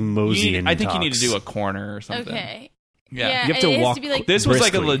 these were like moseying. I think you need to do a corner or something. Okay. Yeah. You have to walk. To be like this was like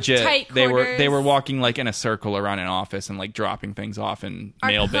a briskly. legit. Tight They quarters. were walking like in a circle around an office and like dropping things off in Our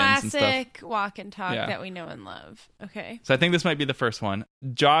mail bins and stuff. classic walk and talk Yeah. that we know and love. Okay. So I think this might be the first one.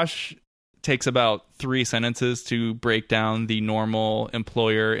 Josh takes about 3 sentences to break down the normal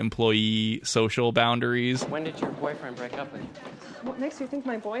employer-employee social boundaries. When did your boyfriend break up with you? What makes you think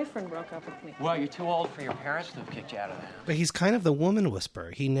my boyfriend broke up with me? Well, you're too old for your parents to have kicked you out of there. But he's kind of the woman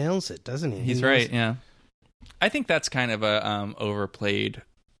whisperer. He nails it, doesn't he? He's He knows- right, yeah. I think that's kind of a overplayed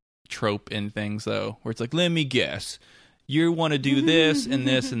trope in things, though, where it's like, let me guess. You want to do this and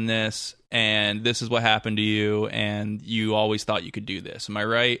this and this, and this is what happened to you, and you always thought you could do this. Am I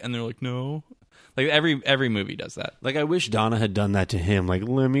right? And they're like, no. Like every movie does that. Like, I wish Donna had done that to him. Like,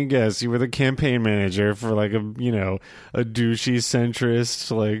 let me guess, you were the campaign manager for like a douchey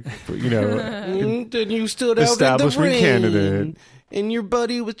centrist, like, Then you stood out in the establishment rain, candidate. and your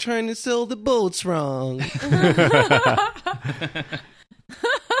buddy was trying to sell the boats wrong.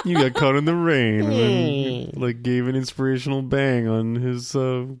 You got caught in the rain and then, like, gave an inspirational bang on his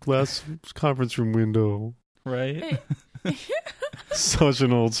glass conference room window. Right? Such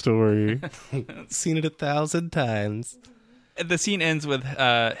an old story. Seen it 1,000 times. The scene ends with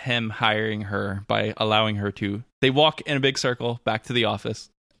him hiring her by allowing her to. They walk in a big circle back to the office,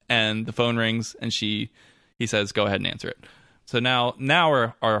 and the phone rings, and he says, "Go ahead and answer it." So now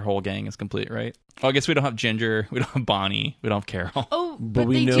our whole gang is complete, right? Oh, I guess we don't have Ginger, we don't have Bonnie, we don't have Carol. Oh, But but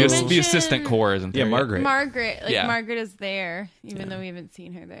we they know- do The mention assistant core isn't there. Yeah, yet. Margaret. Margaret. Like Yeah. Margaret is there, even though we haven't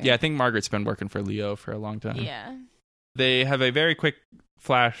seen her there. Yeah, I think Margaret's been working for Leo for a long time. Yeah. They have a very quick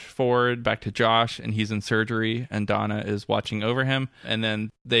flash forward back to Josh, and he's in surgery, and Donna is watching over him. And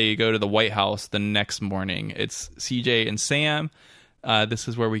then they go to the White House the next morning. It's CJ and Sam. This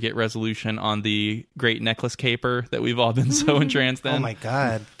is where we get resolution on the great necklace caper that we've all been so entranced in. Oh my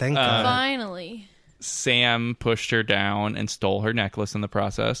God! Thank God. Finally. Sam pushed her down and stole her necklace in the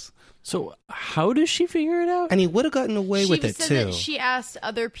process. So how does she figure it out? And he would have gotten away with it said too. that she asked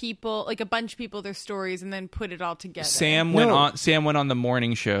other people, like a bunch of people, their stories, and then put it all together. Sam went on the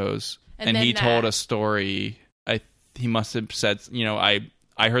morning shows, And and then he told that. a story. He must have said,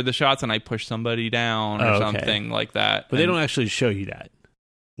 I heard the shots and I pushed somebody down or Oh, okay. something like that. But they And- don't actually show you that.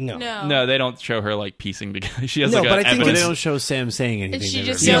 No. No, they don't show her like piecing together. She has No, like but an I think But they evidence. don't show Sam saying anything. And she to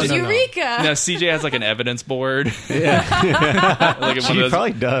just her. yells, No. Eureka! No, CJ has like an evidence board. Yeah. Like one She of those-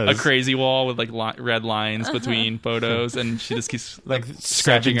 probably does. A crazy wall with like red lines between photos, and she just keeps like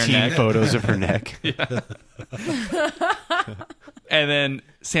scratching her 17 neck. photos of her neck. And then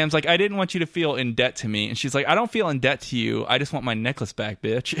Sam's like, I didn't want you to feel in debt to me. And she's like, I don't feel in debt to you. I just want my necklace back,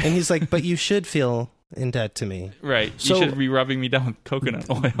 bitch. And he's like, but you should feel in debt to me. Right. So- You should be rubbing me down with coconut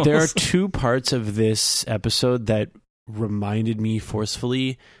oil. There are two parts of this episode that reminded me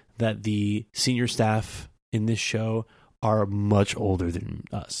forcefully that the senior staff in this show are much older than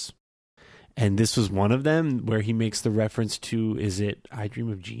us. And this was one of them where he makes the reference to, is it I Dream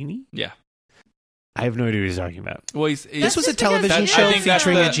of Jeannie? Yeah. I have no idea what he's talking about. Well, This was a just because television I show think that's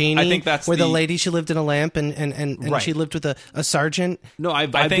featuring the- a genie I think that's where the the- lady, she lived in a lamp and Right. she lived with a sergeant. No,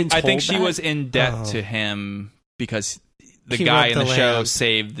 I've I been think told she that. was in debt Oh. to him because the He guy rubbed in the the show lamp.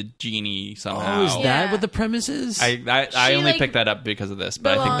 saved the genie somehow. Oh, is that Yeah. what the premise is? I She, only like, picked that up because of this,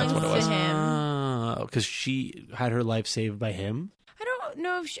 but I think that's what it belongs was. to him. Because she had her life saved by him. I don't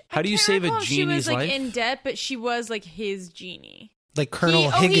know if she, How I do you can't save a recall if she was genie's like life? in debt, but she was like his genie. Like Colonel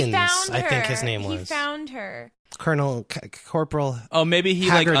he Higgins, found I think his her. name He was. found her. Colonel Corporal. Oh, maybe he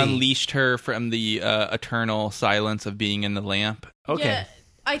Haggerty. like unleashed her from the eternal silence of being in the lamp. Okay. Yeah,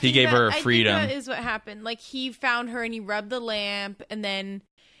 I He think gave her I think freedom. that is what happened. Like he found her and he rubbed the lamp, and then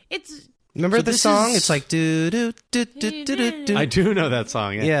it's Remember So the this song? is- It's like do do do do do do do. I do know that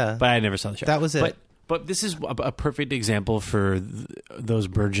song. Yeah. But I never saw the show. That was it. But this is a perfect example for those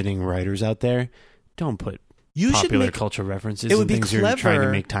burgeoning writers out there. Don't put You should popular make- culture references It would and be things you're trying to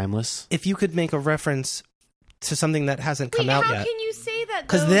clever make timeless. If you could make a reference to something that hasn't come wait. out How yet, can you say that?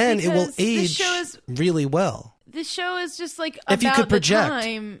 because though? then it will Because the age show is really well. this show is just like If you about could project. the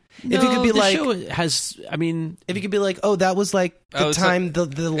time. If you could be the like, show has. I mean, if you could be like, oh, that was like the it's time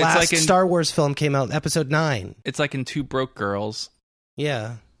like- the last like in- Star Wars film came out, Episode 9. It's like in Two Broke Girls.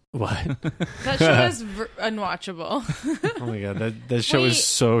 Yeah. what? That show is unwatchable. Oh my god, that show Wait. is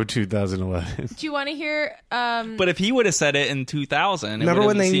so 2011. Do you want to hear? But if he would have said it in 2000, Remember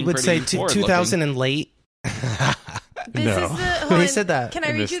when they seemed would say pretty forward-looking. 2000 and late? This No. is the. hold When he on. said that. Can I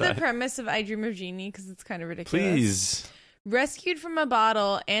I read missed you the that. premise of I Dream of Jeannie? Because it's kind of ridiculous. Please. Rescued from a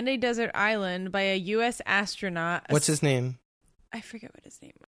bottle and a desert island by a U.S. astronaut. What's his name? I forget what his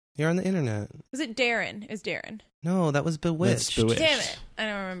name was. You're on the internet. Was it Darren? Is Darren? No, that was Bewitched. Bewitched. Damn it. I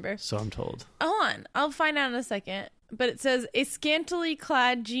don't remember. So I'm told. Hold on. I'll find out in a second. But it says a scantily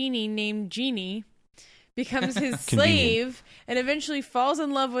clad genie named Genie becomes his slave and eventually falls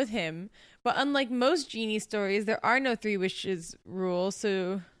in love with him. But unlike most genie stories, there are no 3 wishes rule,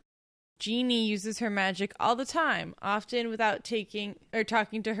 so Genie uses her magic all the time, often without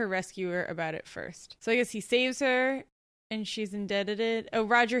talking to her rescuer about it first. So I guess he saves her and she's indebted. Oh,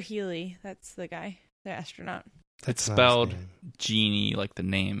 Roger Healy. That's the guy, the astronaut. It's not his spelled name. Genie, like the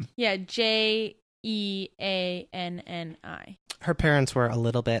name. Yeah, Jeanni. Her parents were a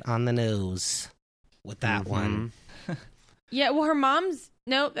little bit on the nose with that one. Yeah, well, her mom's...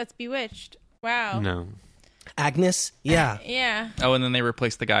 Nope, that's Bewitched. Wow. No. Agnes? Yeah. Yeah. Oh, and then they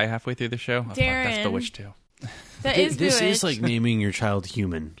replaced the guy halfway through the show. Oh, fuck, that's Darren. Bewitched too. That is This Bewitched. is like naming your child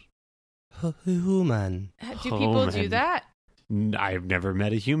Human. Human. Do people do Human. that? I've never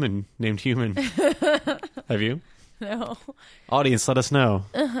met a human named Human. Have you? No. Audience, let us know.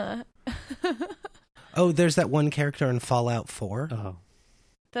 Uh-huh. Oh, there's that one character in Fallout 4. Oh.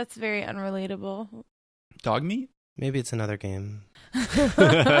 That's very unrelatable. Dog meat? Maybe it's another game.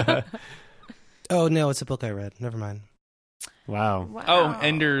 Oh, no, it's a book I read. Never mind. Wow. Oh,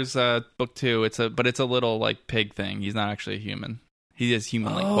 Ender's book 2. It's a little like pig thing. He's not actually a human. He has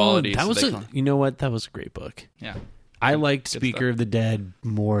human-like qualities. That was so a, they call- you know what? That was a great book. Yeah. I liked Good Speaker stuff. of the Dead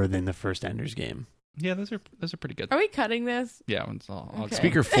more than the first Ender's Game. Yeah, those are pretty good. Are we cutting this? Yeah, it's all. Okay.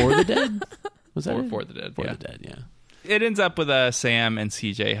 Speaker for the Dead? Was that for it? the Dead? For yeah. the Dead, yeah. It ends up with Sam and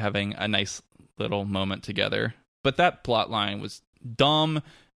CJ having a nice little moment together, but that plot line was dumb,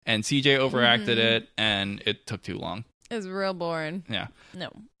 and CJ overacted it, and it took too long. It was real boring. Yeah. No.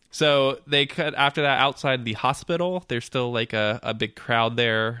 So they cut after that outside the hospital. There's still like a big crowd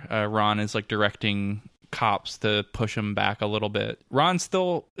there. Ron is like directing cops to push him back a little bit. Ron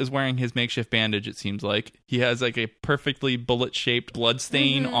still is wearing his makeshift bandage, it seems like. He has like a perfectly bullet-shaped blood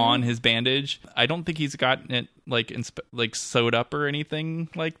stain on his bandage. I don't think he's gotten it like sewed up or anything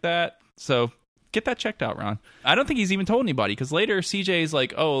like that. So get that checked out, Ron. I don't think he's even told anybody, because later CJ's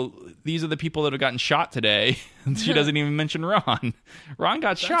like, oh, these are the people that have gotten shot today. She doesn't even mention Ron. Ron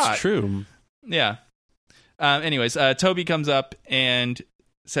got shot. That's true. Yeah. Anyways, Toby comes up and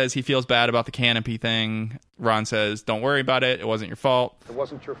says he feels bad about the canopy thing. Ron says, don't worry about it. It wasn't your fault. It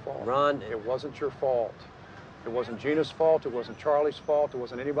wasn't your fault. Ron. It wasn't your fault. It wasn't Gina's fault. It wasn't Charlie's fault. It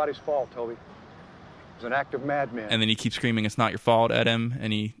wasn't anybody's fault, Toby. It was an act of madmen. And then he keeps screaming, it's not your fault at him.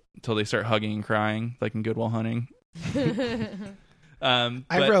 And until they start hugging and crying, like in Good Will Hunting.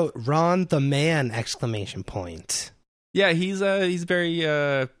 I wrote Ron the man! Exclamation point. Yeah, he's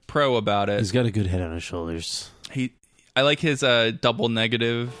very pro about it. He's got a good head on his shoulders. I like his double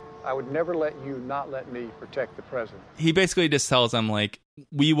negative. I would never let you not let me protect the president. He basically just tells them, like,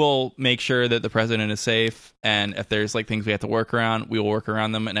 we will make sure that the president is safe, and if there's like things we have to work around, we will work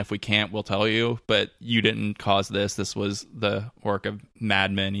around them, and if we can't, we'll tell you, but you didn't cause this. This was the work of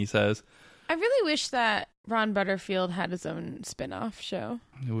madmen, he says. I really wish that Ron Butterfield had his own spin-off show.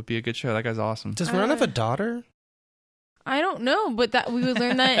 It would be a good show. That guy's awesome. Does Ron have a daughter? I don't know, but that we would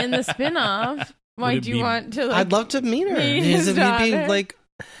learn that in the spin-off. Why do you want to? Like, I'd love to meet her. meet He'd his be daughter? like,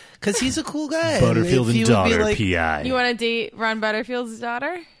 because he's a cool guy. Butterfield if and he would be daughter, like, PI. You want to date Ron Butterfield's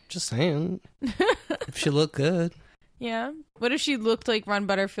daughter? Just saying. If she looked good. Yeah. What if she looked like Ron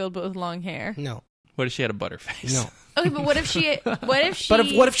Butterfield but with long hair? No. What if she had a butterface? No. Okay, but what if she? What if she?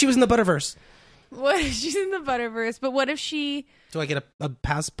 But what if she was in the Butterverse? What if she's in the Butterverse? But what if she? Do I get a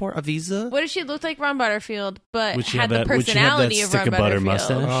passport, a visa? What if she looked like Ron Butterfield but Would she had have the that- would she have that personality of stick Ron of butter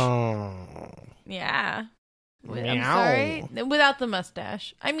Butterfield? mustache? Oh. Yeah. I'm Meow. sorry. Without the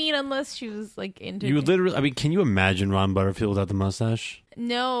mustache. I mean, unless she was like into. You would literally, I mean, can you imagine Ron Butterfield without the mustache?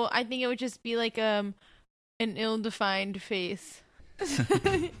 No, I think it would just be like an ill-defined face.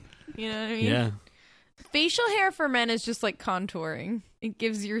 You know what I mean? Yeah. Facial hair for men is just like contouring. It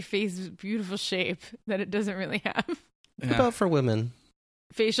gives your face beautiful shape that it doesn't really have. What about for women?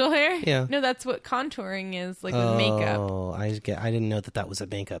 Facial hair? Yeah. No, that's what contouring is, like with makeup. Oh, I didn't know that was a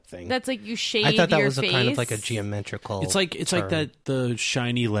makeup thing. That's like you shave I thought that your was face. kind of like a geometrical. It's like term. the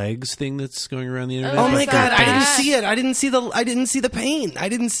shiny legs thing that's going around the internet. Oh my god! I didn't that? see it. I didn't see the paint. I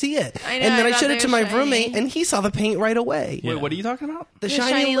didn't see it. I know, and then I I thought showed they it to were my shiny. roommate, and he saw the paint right away. Wait, what are you talking about? The The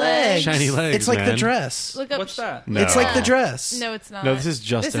shiny shiny legs. Shiny legs, It's like the man. dress. Look up. What's that? No. It's like the dress. No, it's not. No, this is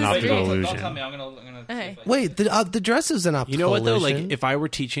just an optical illusion. Don't tell me. I'm gonna Okay. Wait, the dress is an optical You know what though? illusion. Like if I were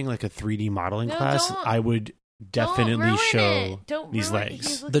teaching like a 3D modeling No, class, don't- I would definitely ruin show it. Don't these ruin it. legs.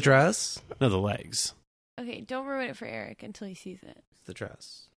 He's the dress. No, the legs. Okay, don't ruin it for Eric until he sees it. It's the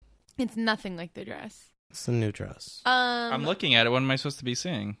dress. It's nothing like the dress. It's the new dress. I'm looking at it. What am I supposed to be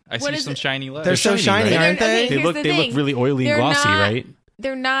seeing? I What see is some it? shiny legs. They're so shiny, right? aren't they? Okay, They here's look the they look thing. really oily and They're glossy, not- right?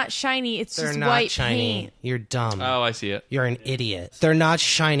 They're not shiny. It's They're just not white shiny. paint. You're dumb. Oh, I see it. You're an idiot. They're not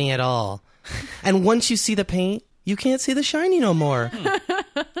shiny at all. And once you see the paint, you can't see the shiny no more.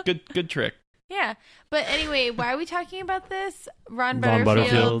 Good trick. Yeah, but anyway, why are we talking about this? Ron Ron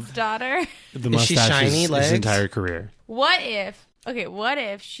Butterfield's Butterfield. daughter. The Is she mustache shiny his legs? entire career. What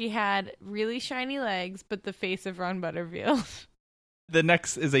if she had really shiny legs, but the face of Ron Butterfield? The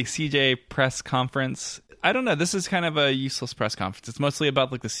next is a CJ press conference. I don't know. This is kind of a useless press conference. It's mostly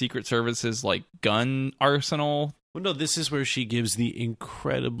about like the Secret Service's like gun arsenal. Well, no, this is where she gives the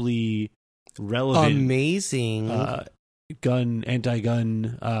incredibly relevant, Amazing.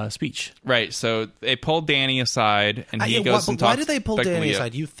 anti-gun speech. Right. So they pulled Danny aside, and he goes and talks. Why did they pull back to Danny Leo.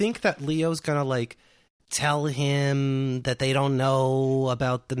 aside? You think that Leo's gonna like tell him that they don't know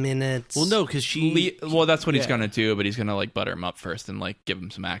about the minutes? Well, no, because Well, that's what he's yeah. going to do, but he's going to like butter him up first and like give him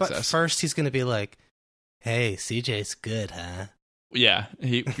some But access. first, he's gonna be like, "Hey, CJ's good, huh?" Yeah,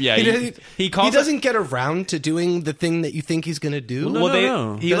 he He calls. doesn't get around to doing the thing that you think he's gonna do.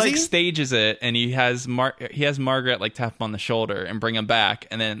 Well, He Does like he? stages it, and he has Margaret like tap him on the shoulder and bring him back,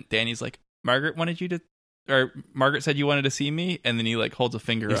 and then Danny's like, Margaret said you wanted to see me, and then he like holds a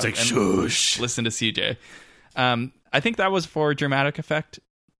finger He's up like, and shush. listen to CJ. I think that was for dramatic effect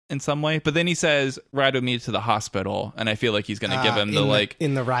in some way, but then he says, ride with me to the hospital, and I feel like he's going to give him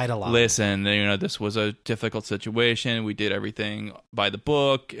in the ride along. listen, this was a difficult situation. We did everything by the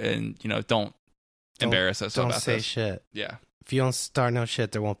book, and don't embarrass us Don't about say this. shit. Yeah, If you don't start no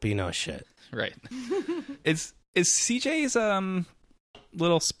shit, there won't be no shit. right. Is CJ's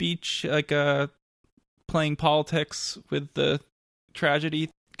little speech like playing politics with the tragedy?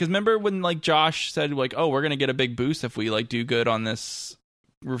 Because remember when like Josh said like, oh, we're gonna get a big boost if we like do good on this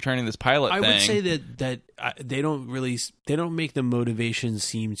returning this pilot I thing. would say that they don't make the motivation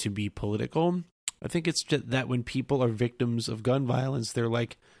seem to be political. I think it's just that when people are victims of gun violence, they're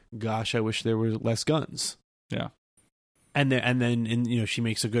like, "Gosh, I wish there were less guns." Yeah, and then she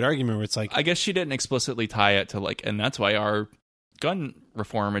makes a good argument where it's like, I guess she didn't explicitly tie it to like, and that's why our gun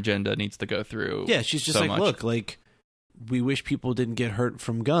reform agenda needs to go through. yeah, she's just so like, much. look, like we wish people didn't get hurt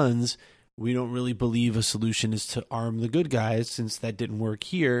from guns. We don't really believe a solution is to arm the good guys since that didn't work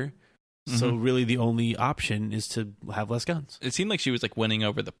here. So Mhm. really the only option is to have less guns. It seemed like she was like winning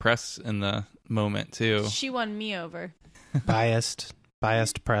over the press in the moment too. She won me over. Biased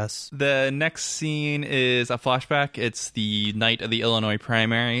press. The next scene is a flashback. It's the night of the Illinois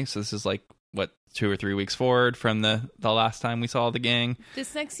primary. So this is like, 2 or 3 weeks forward from the last time we saw the gang.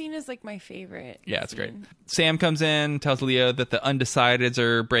 This next scene is like my favorite. Yeah, it's great. scene. Sam comes in, tells Leo that the undecideds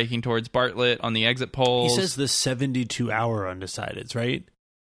are breaking towards Bartlett on the exit polls. He says the 72-hour undecideds, right?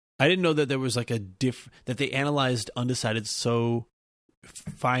 I didn't know that there was like that they analyzed undecideds so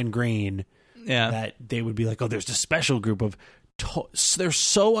fine grain that they would be like, oh, there's a special group of they're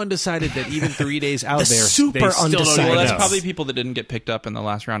so undecided that even 3 days out The there, super they still don't undecided. Well, that's know. probably people that didn't get picked up in the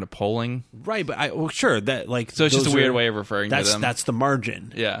last round of polling. Right, but sure that like So it's just those a weird way of referring to them. That's the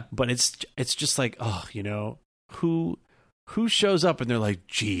margin. Yeah. But it's just like, oh, who shows up and they're like,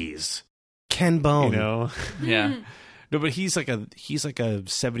 geez, Ken Bone. Yeah. No, but he's like a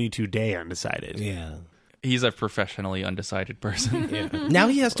 72-day undecided. Yeah. He's a professionally undecided person. Yeah. Now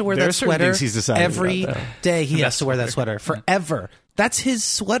he has to wear There are that certain sweater things he's decided every about, though. day. He has to wear that sweater forever. That's his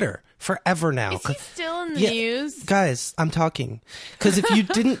sweater forever now. Is he still in the Yeah. news? Guys, I'm talking. Because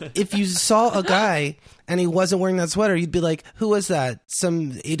if you saw a guy and he wasn't wearing that sweater, you'd be like, who was that?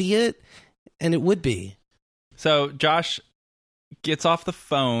 Some idiot? And it would be. So Josh gets off the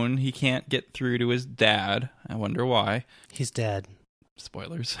phone. He can't get through to his dad. I wonder why. He's dead.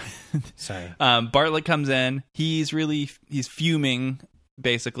 Spoilers. Sorry. Bartlett comes in. He's fuming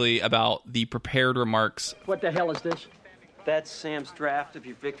basically about the prepared remarks. What the hell is this? That's Sam's draft of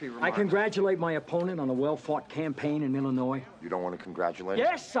your victory I remarks. congratulate my opponent on a well-fought campaign in Illinois. You don't want to congratulate him?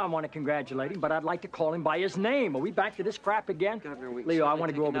 Yes, I want to congratulate him, but I'd like to call him by his name. Are we back to this crap again? Governor, we can Leo, I certainly want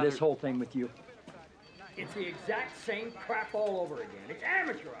to take go over another- this whole thing with you. It's the exact same crap all over again. It's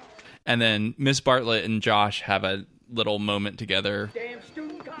amateur hour. And then Miss Bartlett and Josh have a little moment together. Damn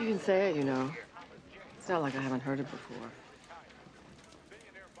student. You can say it, you know. It's not like I haven't heard it before.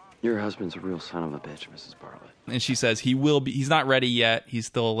 Your husband's a real son of a bitch, Mrs. Bartlett. And she says he's not ready yet. He's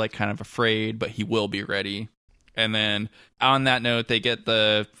still like kind of afraid, but he will be ready. And then on that note, they get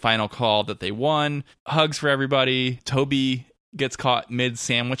the final call that they won. Hugs for everybody. Toby gets caught mid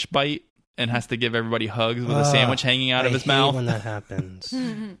sandwich bite and has to give everybody hugs with a sandwich hanging out of his mouth. When that happens.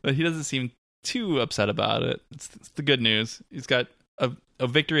 But he doesn't seem too upset about it. It's the good news. He's got a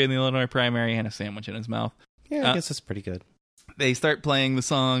victory in the Illinois primary and a sandwich in his mouth. Yeah, I guess that's pretty good. They start playing the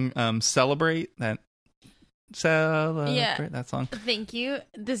song Celebrate. That song. Thank you.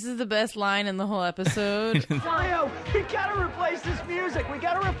 This is the best line in the whole episode. Leo, we gotta replace this music. We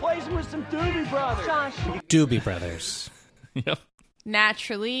gotta replace it with some Doobie Brothers. Josh. Doobie Brothers. Yep.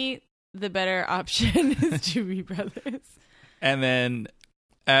 Naturally, the better option is Doobie Brothers. And then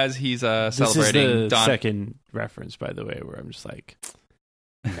as he's This celebrating, is the second reference, by the way, where I'm just like,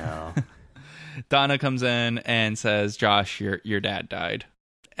 no. Donna comes in and says, "Josh, your dad died,"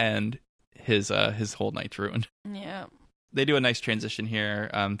 and his whole night's ruined. Yeah. They do a nice transition here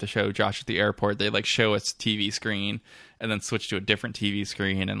to show Josh at the airport. They like show a TV screen and then switch to a different TV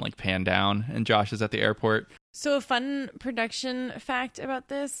screen and like pan down, and Josh is at the airport. So a fun production fact about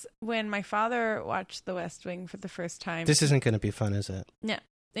this, when my father watched The West Wing for the first time. This isn't going to be fun, is it? No,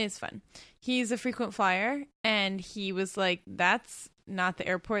 it's fun. He's a frequent flyer, and he was like, that's not the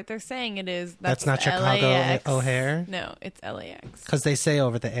airport they're saying it is. That's not Chicago LAX. O'Hare? No, it's LAX. Because they say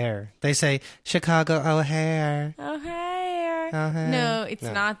over the air. They say, Chicago O'Hare. O'Hare. O'Hare. No, it's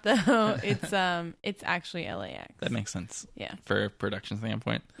No. not though. It's actually LAX. That makes sense. Yeah. For a production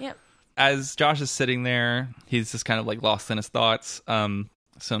standpoint. Yep. As Josh is sitting there, he's just kind of like lost in his thoughts.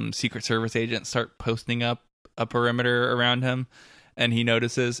 Some Secret Service agents start posting up a perimeter around him, and he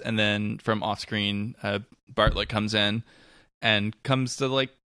notices. And then from off screen, Bartlett comes in and comes to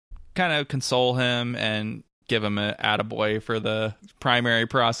like kind of console him and give him an attaboy for the primary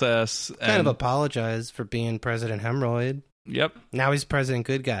process. Kind of apologize for being President Hemorrhoid. Yep. Now he's President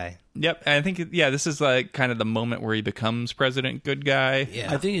Good Guy. Yep. And I think, this is like kind of the moment where he becomes President Good Guy.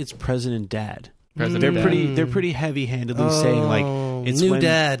 I think it's President Dad. President They're pretty heavy-handedly saying like it's new when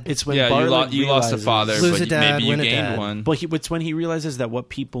dad. It's when Yeah, Bartlett you lost a realizes- father, Lose but a dad, maybe you win a gained dad. one. Well, it's when he realizes that what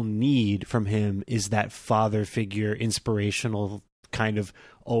people need from him is that father figure, inspirational, kind of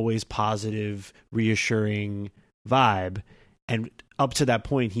always positive, reassuring vibe. And up to that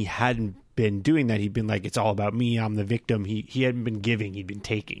point, he hadn't been doing that. He'd been like, it's all about me. I'm the victim. He hadn't been giving. He'd been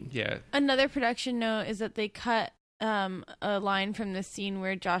taking. Yeah. Another production note is that they cut a line from this scene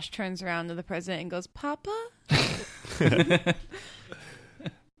where Josh turns around to the president and goes, "Papa?"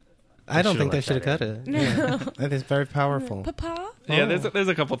 I don't think they should have cut it. No. Yeah. That is very powerful. Papa? Yeah, there's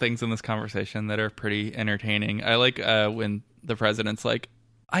a couple things in this conversation that are pretty entertaining. I like when the president's like,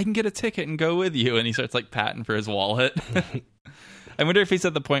 "I can get a ticket and go with you," and he starts like patting for his wallet. I wonder if he's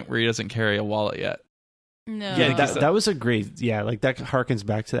at the point where he doesn't carry a wallet yet. No. Yeah, that was a great. Yeah, like that harkens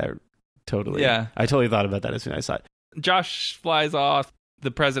back to that totally. Yeah. I totally thought about that as soon as I saw it. Josh flies off. The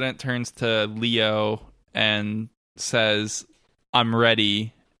president turns to Leo and says, "I'm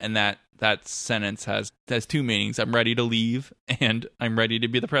ready," and that sentence has two meanings. I'm ready to leave, and I'm ready to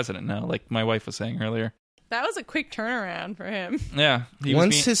be the president now, like my wife was saying earlier. That was a quick turnaround for him. Yeah.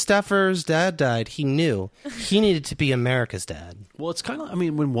 Once his staffer's dad died, he knew he needed to be America's dad. Well, it's kind of, I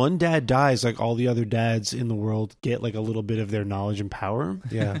mean, when one dad dies, like all the other dads in the world get like a little bit of their knowledge and power.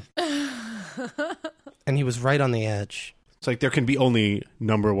 Yeah. And he was right on the edge. It's like there can be only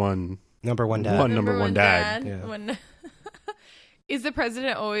number one dad. Number one dad. Yeah. Is the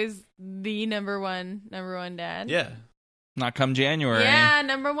president always the number one dad? Yeah. Not come January. Yeah,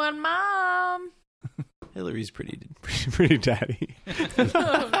 number one mom. Hillary's pretty daddy.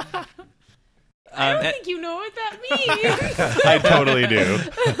 I don't think you know what that means. I totally do.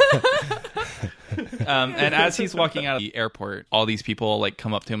 And as he's walking out of the airport, all these people like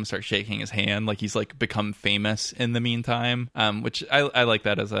come up to him and start shaking his hand, like he's like become famous in the meantime. Which I like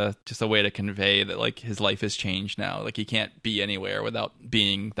that as just a way to convey that like his life has changed now. Like he can't be anywhere without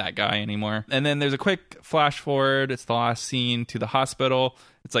being that guy anymore. And then there's a quick flash forward. It's the last scene to the hospital.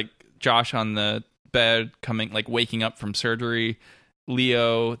 It's like Josh on the bed waking up from surgery.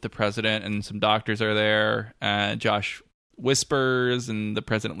 Leo, the president, and some doctors are there. Josh whispers and the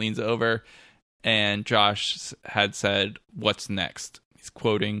president leans over and Josh had said, "What's next?" He's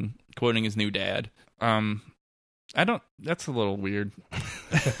quoting his new dad. That's a little weird.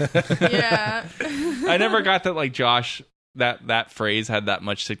 Yeah. I never got that, like, Josh, that phrase had that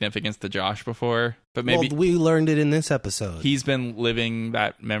much significance to Josh before, but maybe we learned it in this episode. He's been living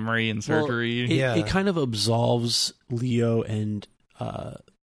that memory in surgery. It kind of absolves Leo and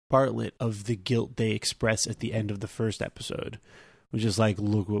Bartlett of the guilt they express at the end of the first episode, which is like,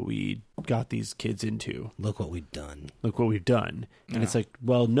 look what we got these kids into. Look what we've done. And it's like,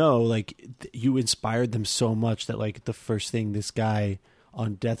 well, no, like, you inspired them so much that, like, the first thing this guy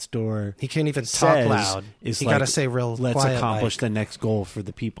on death's door, he can't even talk loud. Is he like, gotta say real let's quiet, accomplish like, the next goal for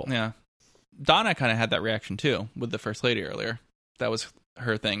the people. Yeah. Donna kind of had that reaction too with the First Lady earlier. That was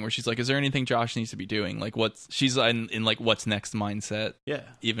her thing, where she's like, is there anything Josh needs to be doing? Like, she's in like what's next mindset. Yeah.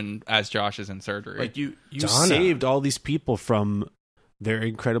 Even as Josh is in surgery. Like, you saved all these people from their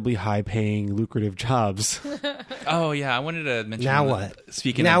incredibly high-paying, lucrative jobs. Oh, yeah. I wanted to mention... Now what?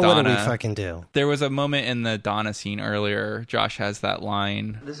 Speaking now of Donna... what do we fucking do? There was a moment in the Donna scene earlier. Josh has that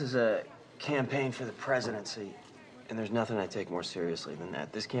line. This is a campaign for the presidency, and there's nothing I take more seriously than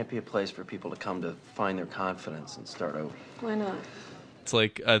that. This can't be a place for people to come to find their confidence and start over. Why not? It's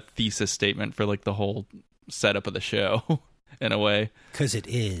like a thesis statement for, like, the whole setup of the show, in a way. Because it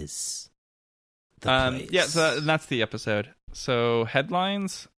is the place. Yeah, so that's the episode. So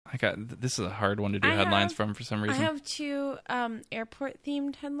headlines, this is a hard one to do headlines from for some reason. I have 2 airport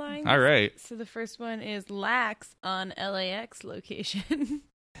themed headlines. All right. So the first one is lax on LAX location.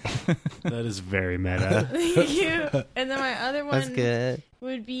 That is very meta. Thank you. And then my other one That's good.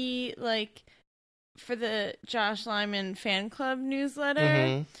 would be like for the Josh Lyman fan club newsletter.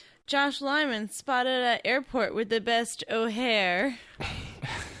 Mm-hmm. Josh Lyman spotted at airport with the best O'Hare.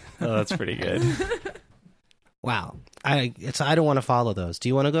 Oh, that's pretty good. Wow. I don't want to follow those. Do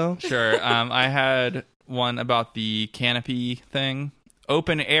you want to go? Sure. I had one about the canopy thing.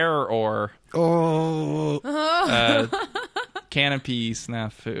 Open air or canopy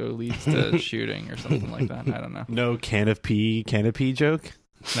snafu leads to shooting or something like that. I don't know. No canopy joke?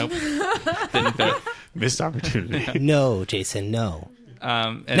 Nope. Didn't fit. Missed opportunity. No, Jason, no.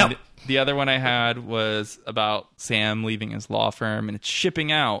 And no. The other one I had was about Sam leaving his law firm and it's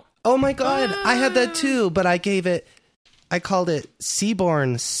shipping out. Oh my God, I had that too, but I called it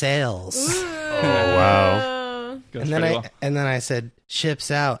Seaborn Sales. Oh wow! Goes and well. then I said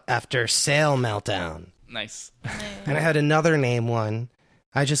ships out after sale meltdown. Nice. And I had another name one.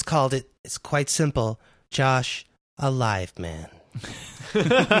 I just called it. It's quite simple. Josh, Alive Man.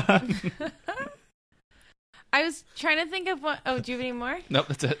 I was trying to think of one. Oh, do you have any more? Nope,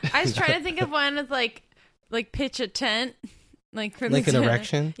 that's it. I was trying to think of one with like pitch a tent. Like an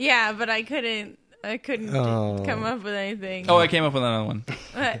erection? Yeah, but I couldn't come up with anything. Oh, I came up with another one.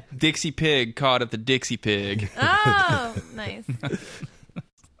 What? Dixie Pig caught at the Dixie Pig. Oh, nice.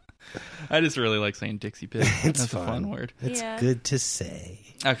 I just really like saying Dixie Pig. That's fun. a fun word. It's good to say.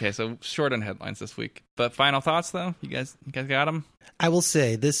 Okay, so short on headlines this week. But final thoughts, though? You guys got them? I will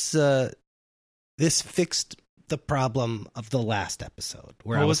say this fixed the problem of the last episode.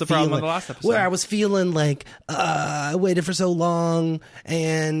 What was the problem of the last episode? Where I was feeling like I waited for so long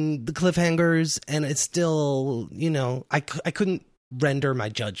and the cliffhangers, and it's still, I couldn't render my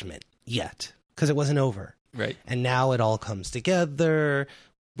judgment yet because it wasn't over. Right. And now it all comes together.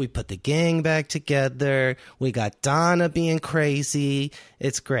 We put the gang back together. We got Donna being crazy.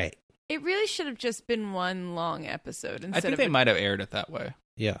 It's great. It really should have just been one long episode. I think they might have aired it that way.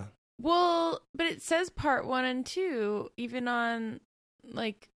 Yeah. Well, but it says part 1 and 2, even on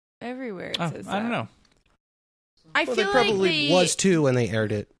like everywhere. It says I don't know. I feel there probably like was 2 when they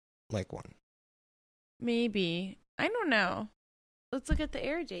aired it like 1. Maybe. I don't know. Let's look at the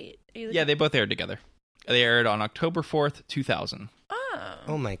air date. Yeah, they both aired together. They aired on October 4th, 2000.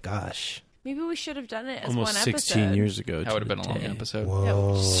 Oh my gosh. Maybe we should have done it as almost one episode. 16 years ago. That would have been a long episode.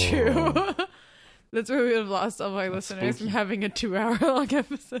 Whoa. That's true. That's where we would have lost all my listeners from having a 2-hour long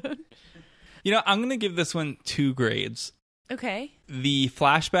episode. I'm going to give this one 2 grades. Okay. The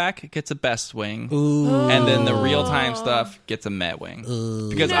flashback gets a best wing. Ooh. And then the real-time stuff gets a met wing. Ooh.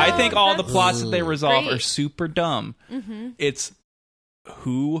 Because I think all the plots that they resolve great. are super dumb. Mm-hmm. It's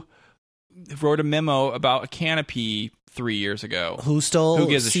who wrote a memo about a canopy 3 years ago. Who stole Who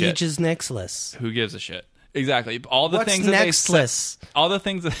gives a shit? Siege's necklace? Who gives a shit? Exactly. All the What's things that they said. nextless? All the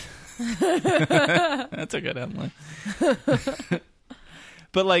things that... That's a good headline.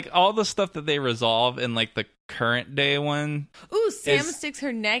 But like all the stuff that they resolve in like the current day one. Ooh, Sam sticks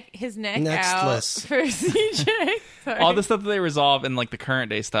his neck out list. for CJ. Sorry. All the stuff that they resolve in like the current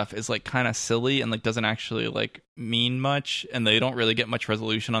day stuff is like kind of silly and like doesn't actually like mean much, and they don't really get much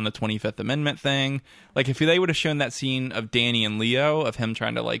resolution on the 25th Amendment thing. Like if they would have shown that scene of Danny and Leo, of him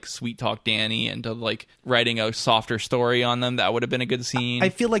trying to like sweet talk Danny into like writing a softer story on them, that would have been a good scene. I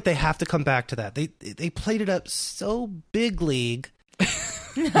feel like they have to come back to that. They played it up so big league.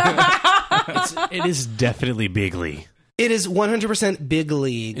 It is definitely big league. It is 100% big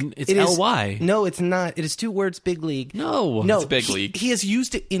league. And it's LY. No, it's not. It is 2 words, big league. No, it's big league. He has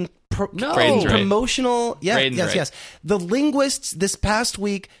used it in Right. promotional. Yes. The linguists this past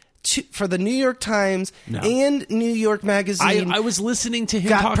week for the New York Times and New York Magazine. I was listening to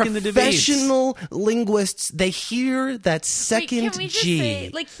him talk in the debates. Professional linguists. They hear that second Wait, can we just G. say,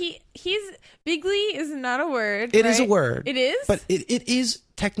 like he's bigly is not a word. It right? is a word. It is, but it is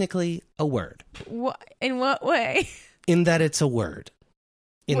technically a word. In what way? In that it's a word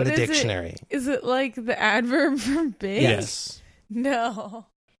in What the is it? dictionary. Is it like the adverb from big? Yes. No.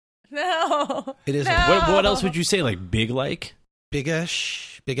 It is. No. What else would you say? Like big, like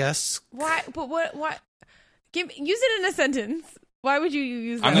biggish, big-esque. Why? But what? Use it in a sentence. Why would you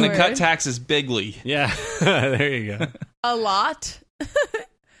use that I'm going to word? cut taxes bigly. Yeah. There you go. A lot.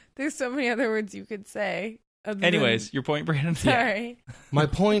 There's so many other words you could say. Anyways, your point, Brandon? Sorry. My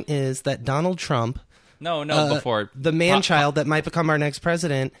point is that Donald Trump, before the man-child that might become our next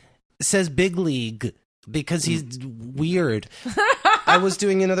president, says big league because he's weird. I was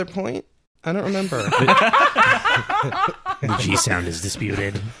doing another point. I don't remember. The G sound is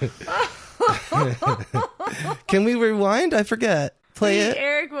disputed. Can we rewind? I forget. Play it.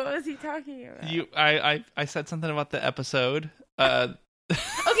 Eric, what was he talking about? I said something about the episode. Okay,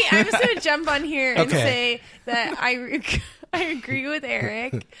 I'm just going to jump on here and Okay. say that I agree with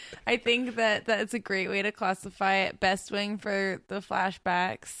Eric. I think that that's a great way to classify it. Best Wing for the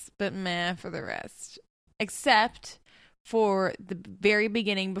flashbacks, but meh for the rest. Except for the very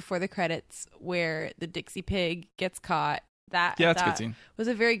beginning before the credits where the Dixie Pig gets caught. That's a good scene. Was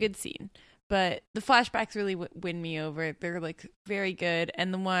a very good scene. But the flashbacks really win me over. They're like very good.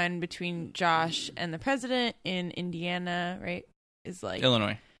 And the one between Josh and the president in Indiana, right, is like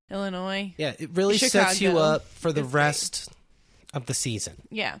Illinois. Yeah, it really sets you up for the rest of the season.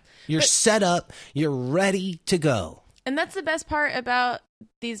 Yeah. You're set up. You're ready to go. And that's the best part about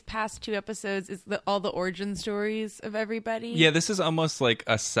these past 2 episodes is all the origin stories of everybody. Yeah, this is almost like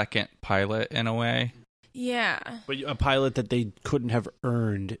a second pilot in a way. Yeah. But a pilot that they couldn't have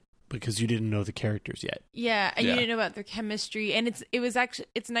earned because you didn't know the characters yet. Yeah, and you didn't know about their chemistry, and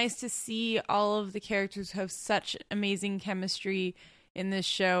it's nice to see all of the characters who have such amazing chemistry in this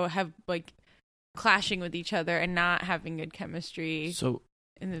show have like clashing with each other and not having good chemistry. So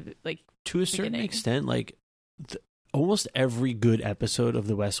in the like to a certain beginning. extent, like almost every good episode of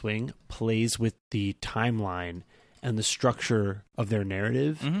The West Wing plays with the timeline and the structure of their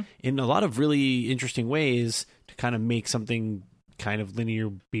narrative in a lot of really interesting ways to kind of make something kind of linear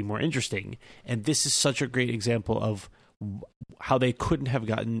be more interesting. And this is such a great example of how they couldn't have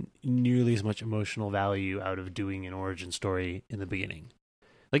gotten nearly as much emotional value out of doing an origin story in the beginning.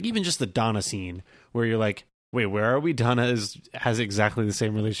 Like even just the Donna scene where you're like, wait, where are we? Donna has exactly the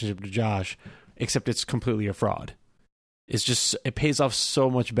same relationship to Josh, except it's completely a fraud. It pays off so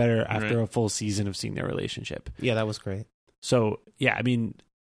much better after a full season of seeing their relationship. Yeah, that was great. So, yeah, I mean,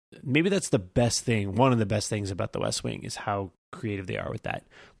 maybe that's the best thing. One of the best things about The West Wing is how creative they are with that.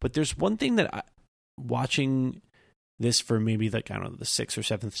 But there's one thing that watching this for maybe like, I don't know, the 6th or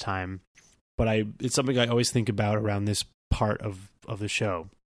 7th time, but it's something I always think about around this part of the show.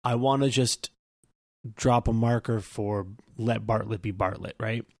 I want to just drop a marker for let Bartlett be Bartlett,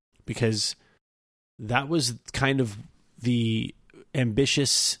 right? Because that was kind of the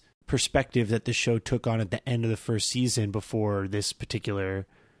ambitious perspective that the show took on at the end of the first season before this particular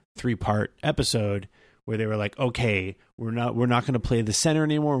 3-part episode, where they were like, okay, we're not going to play the center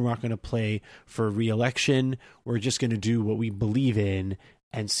anymore. We're not going to play for re-election. We're just going to do what we believe in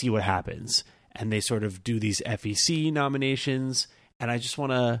and see what happens. And they sort of do these FEC nominations. And I just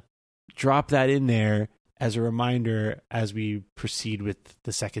want to drop that in there as a reminder as we proceed with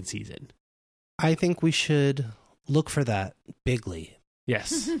the second season. I think we should look for that bigly.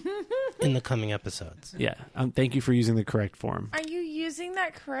 Yes. In the coming episodes. Yeah. Thank you for using the correct form. Are you using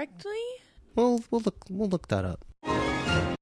that correctly? We'll look that up.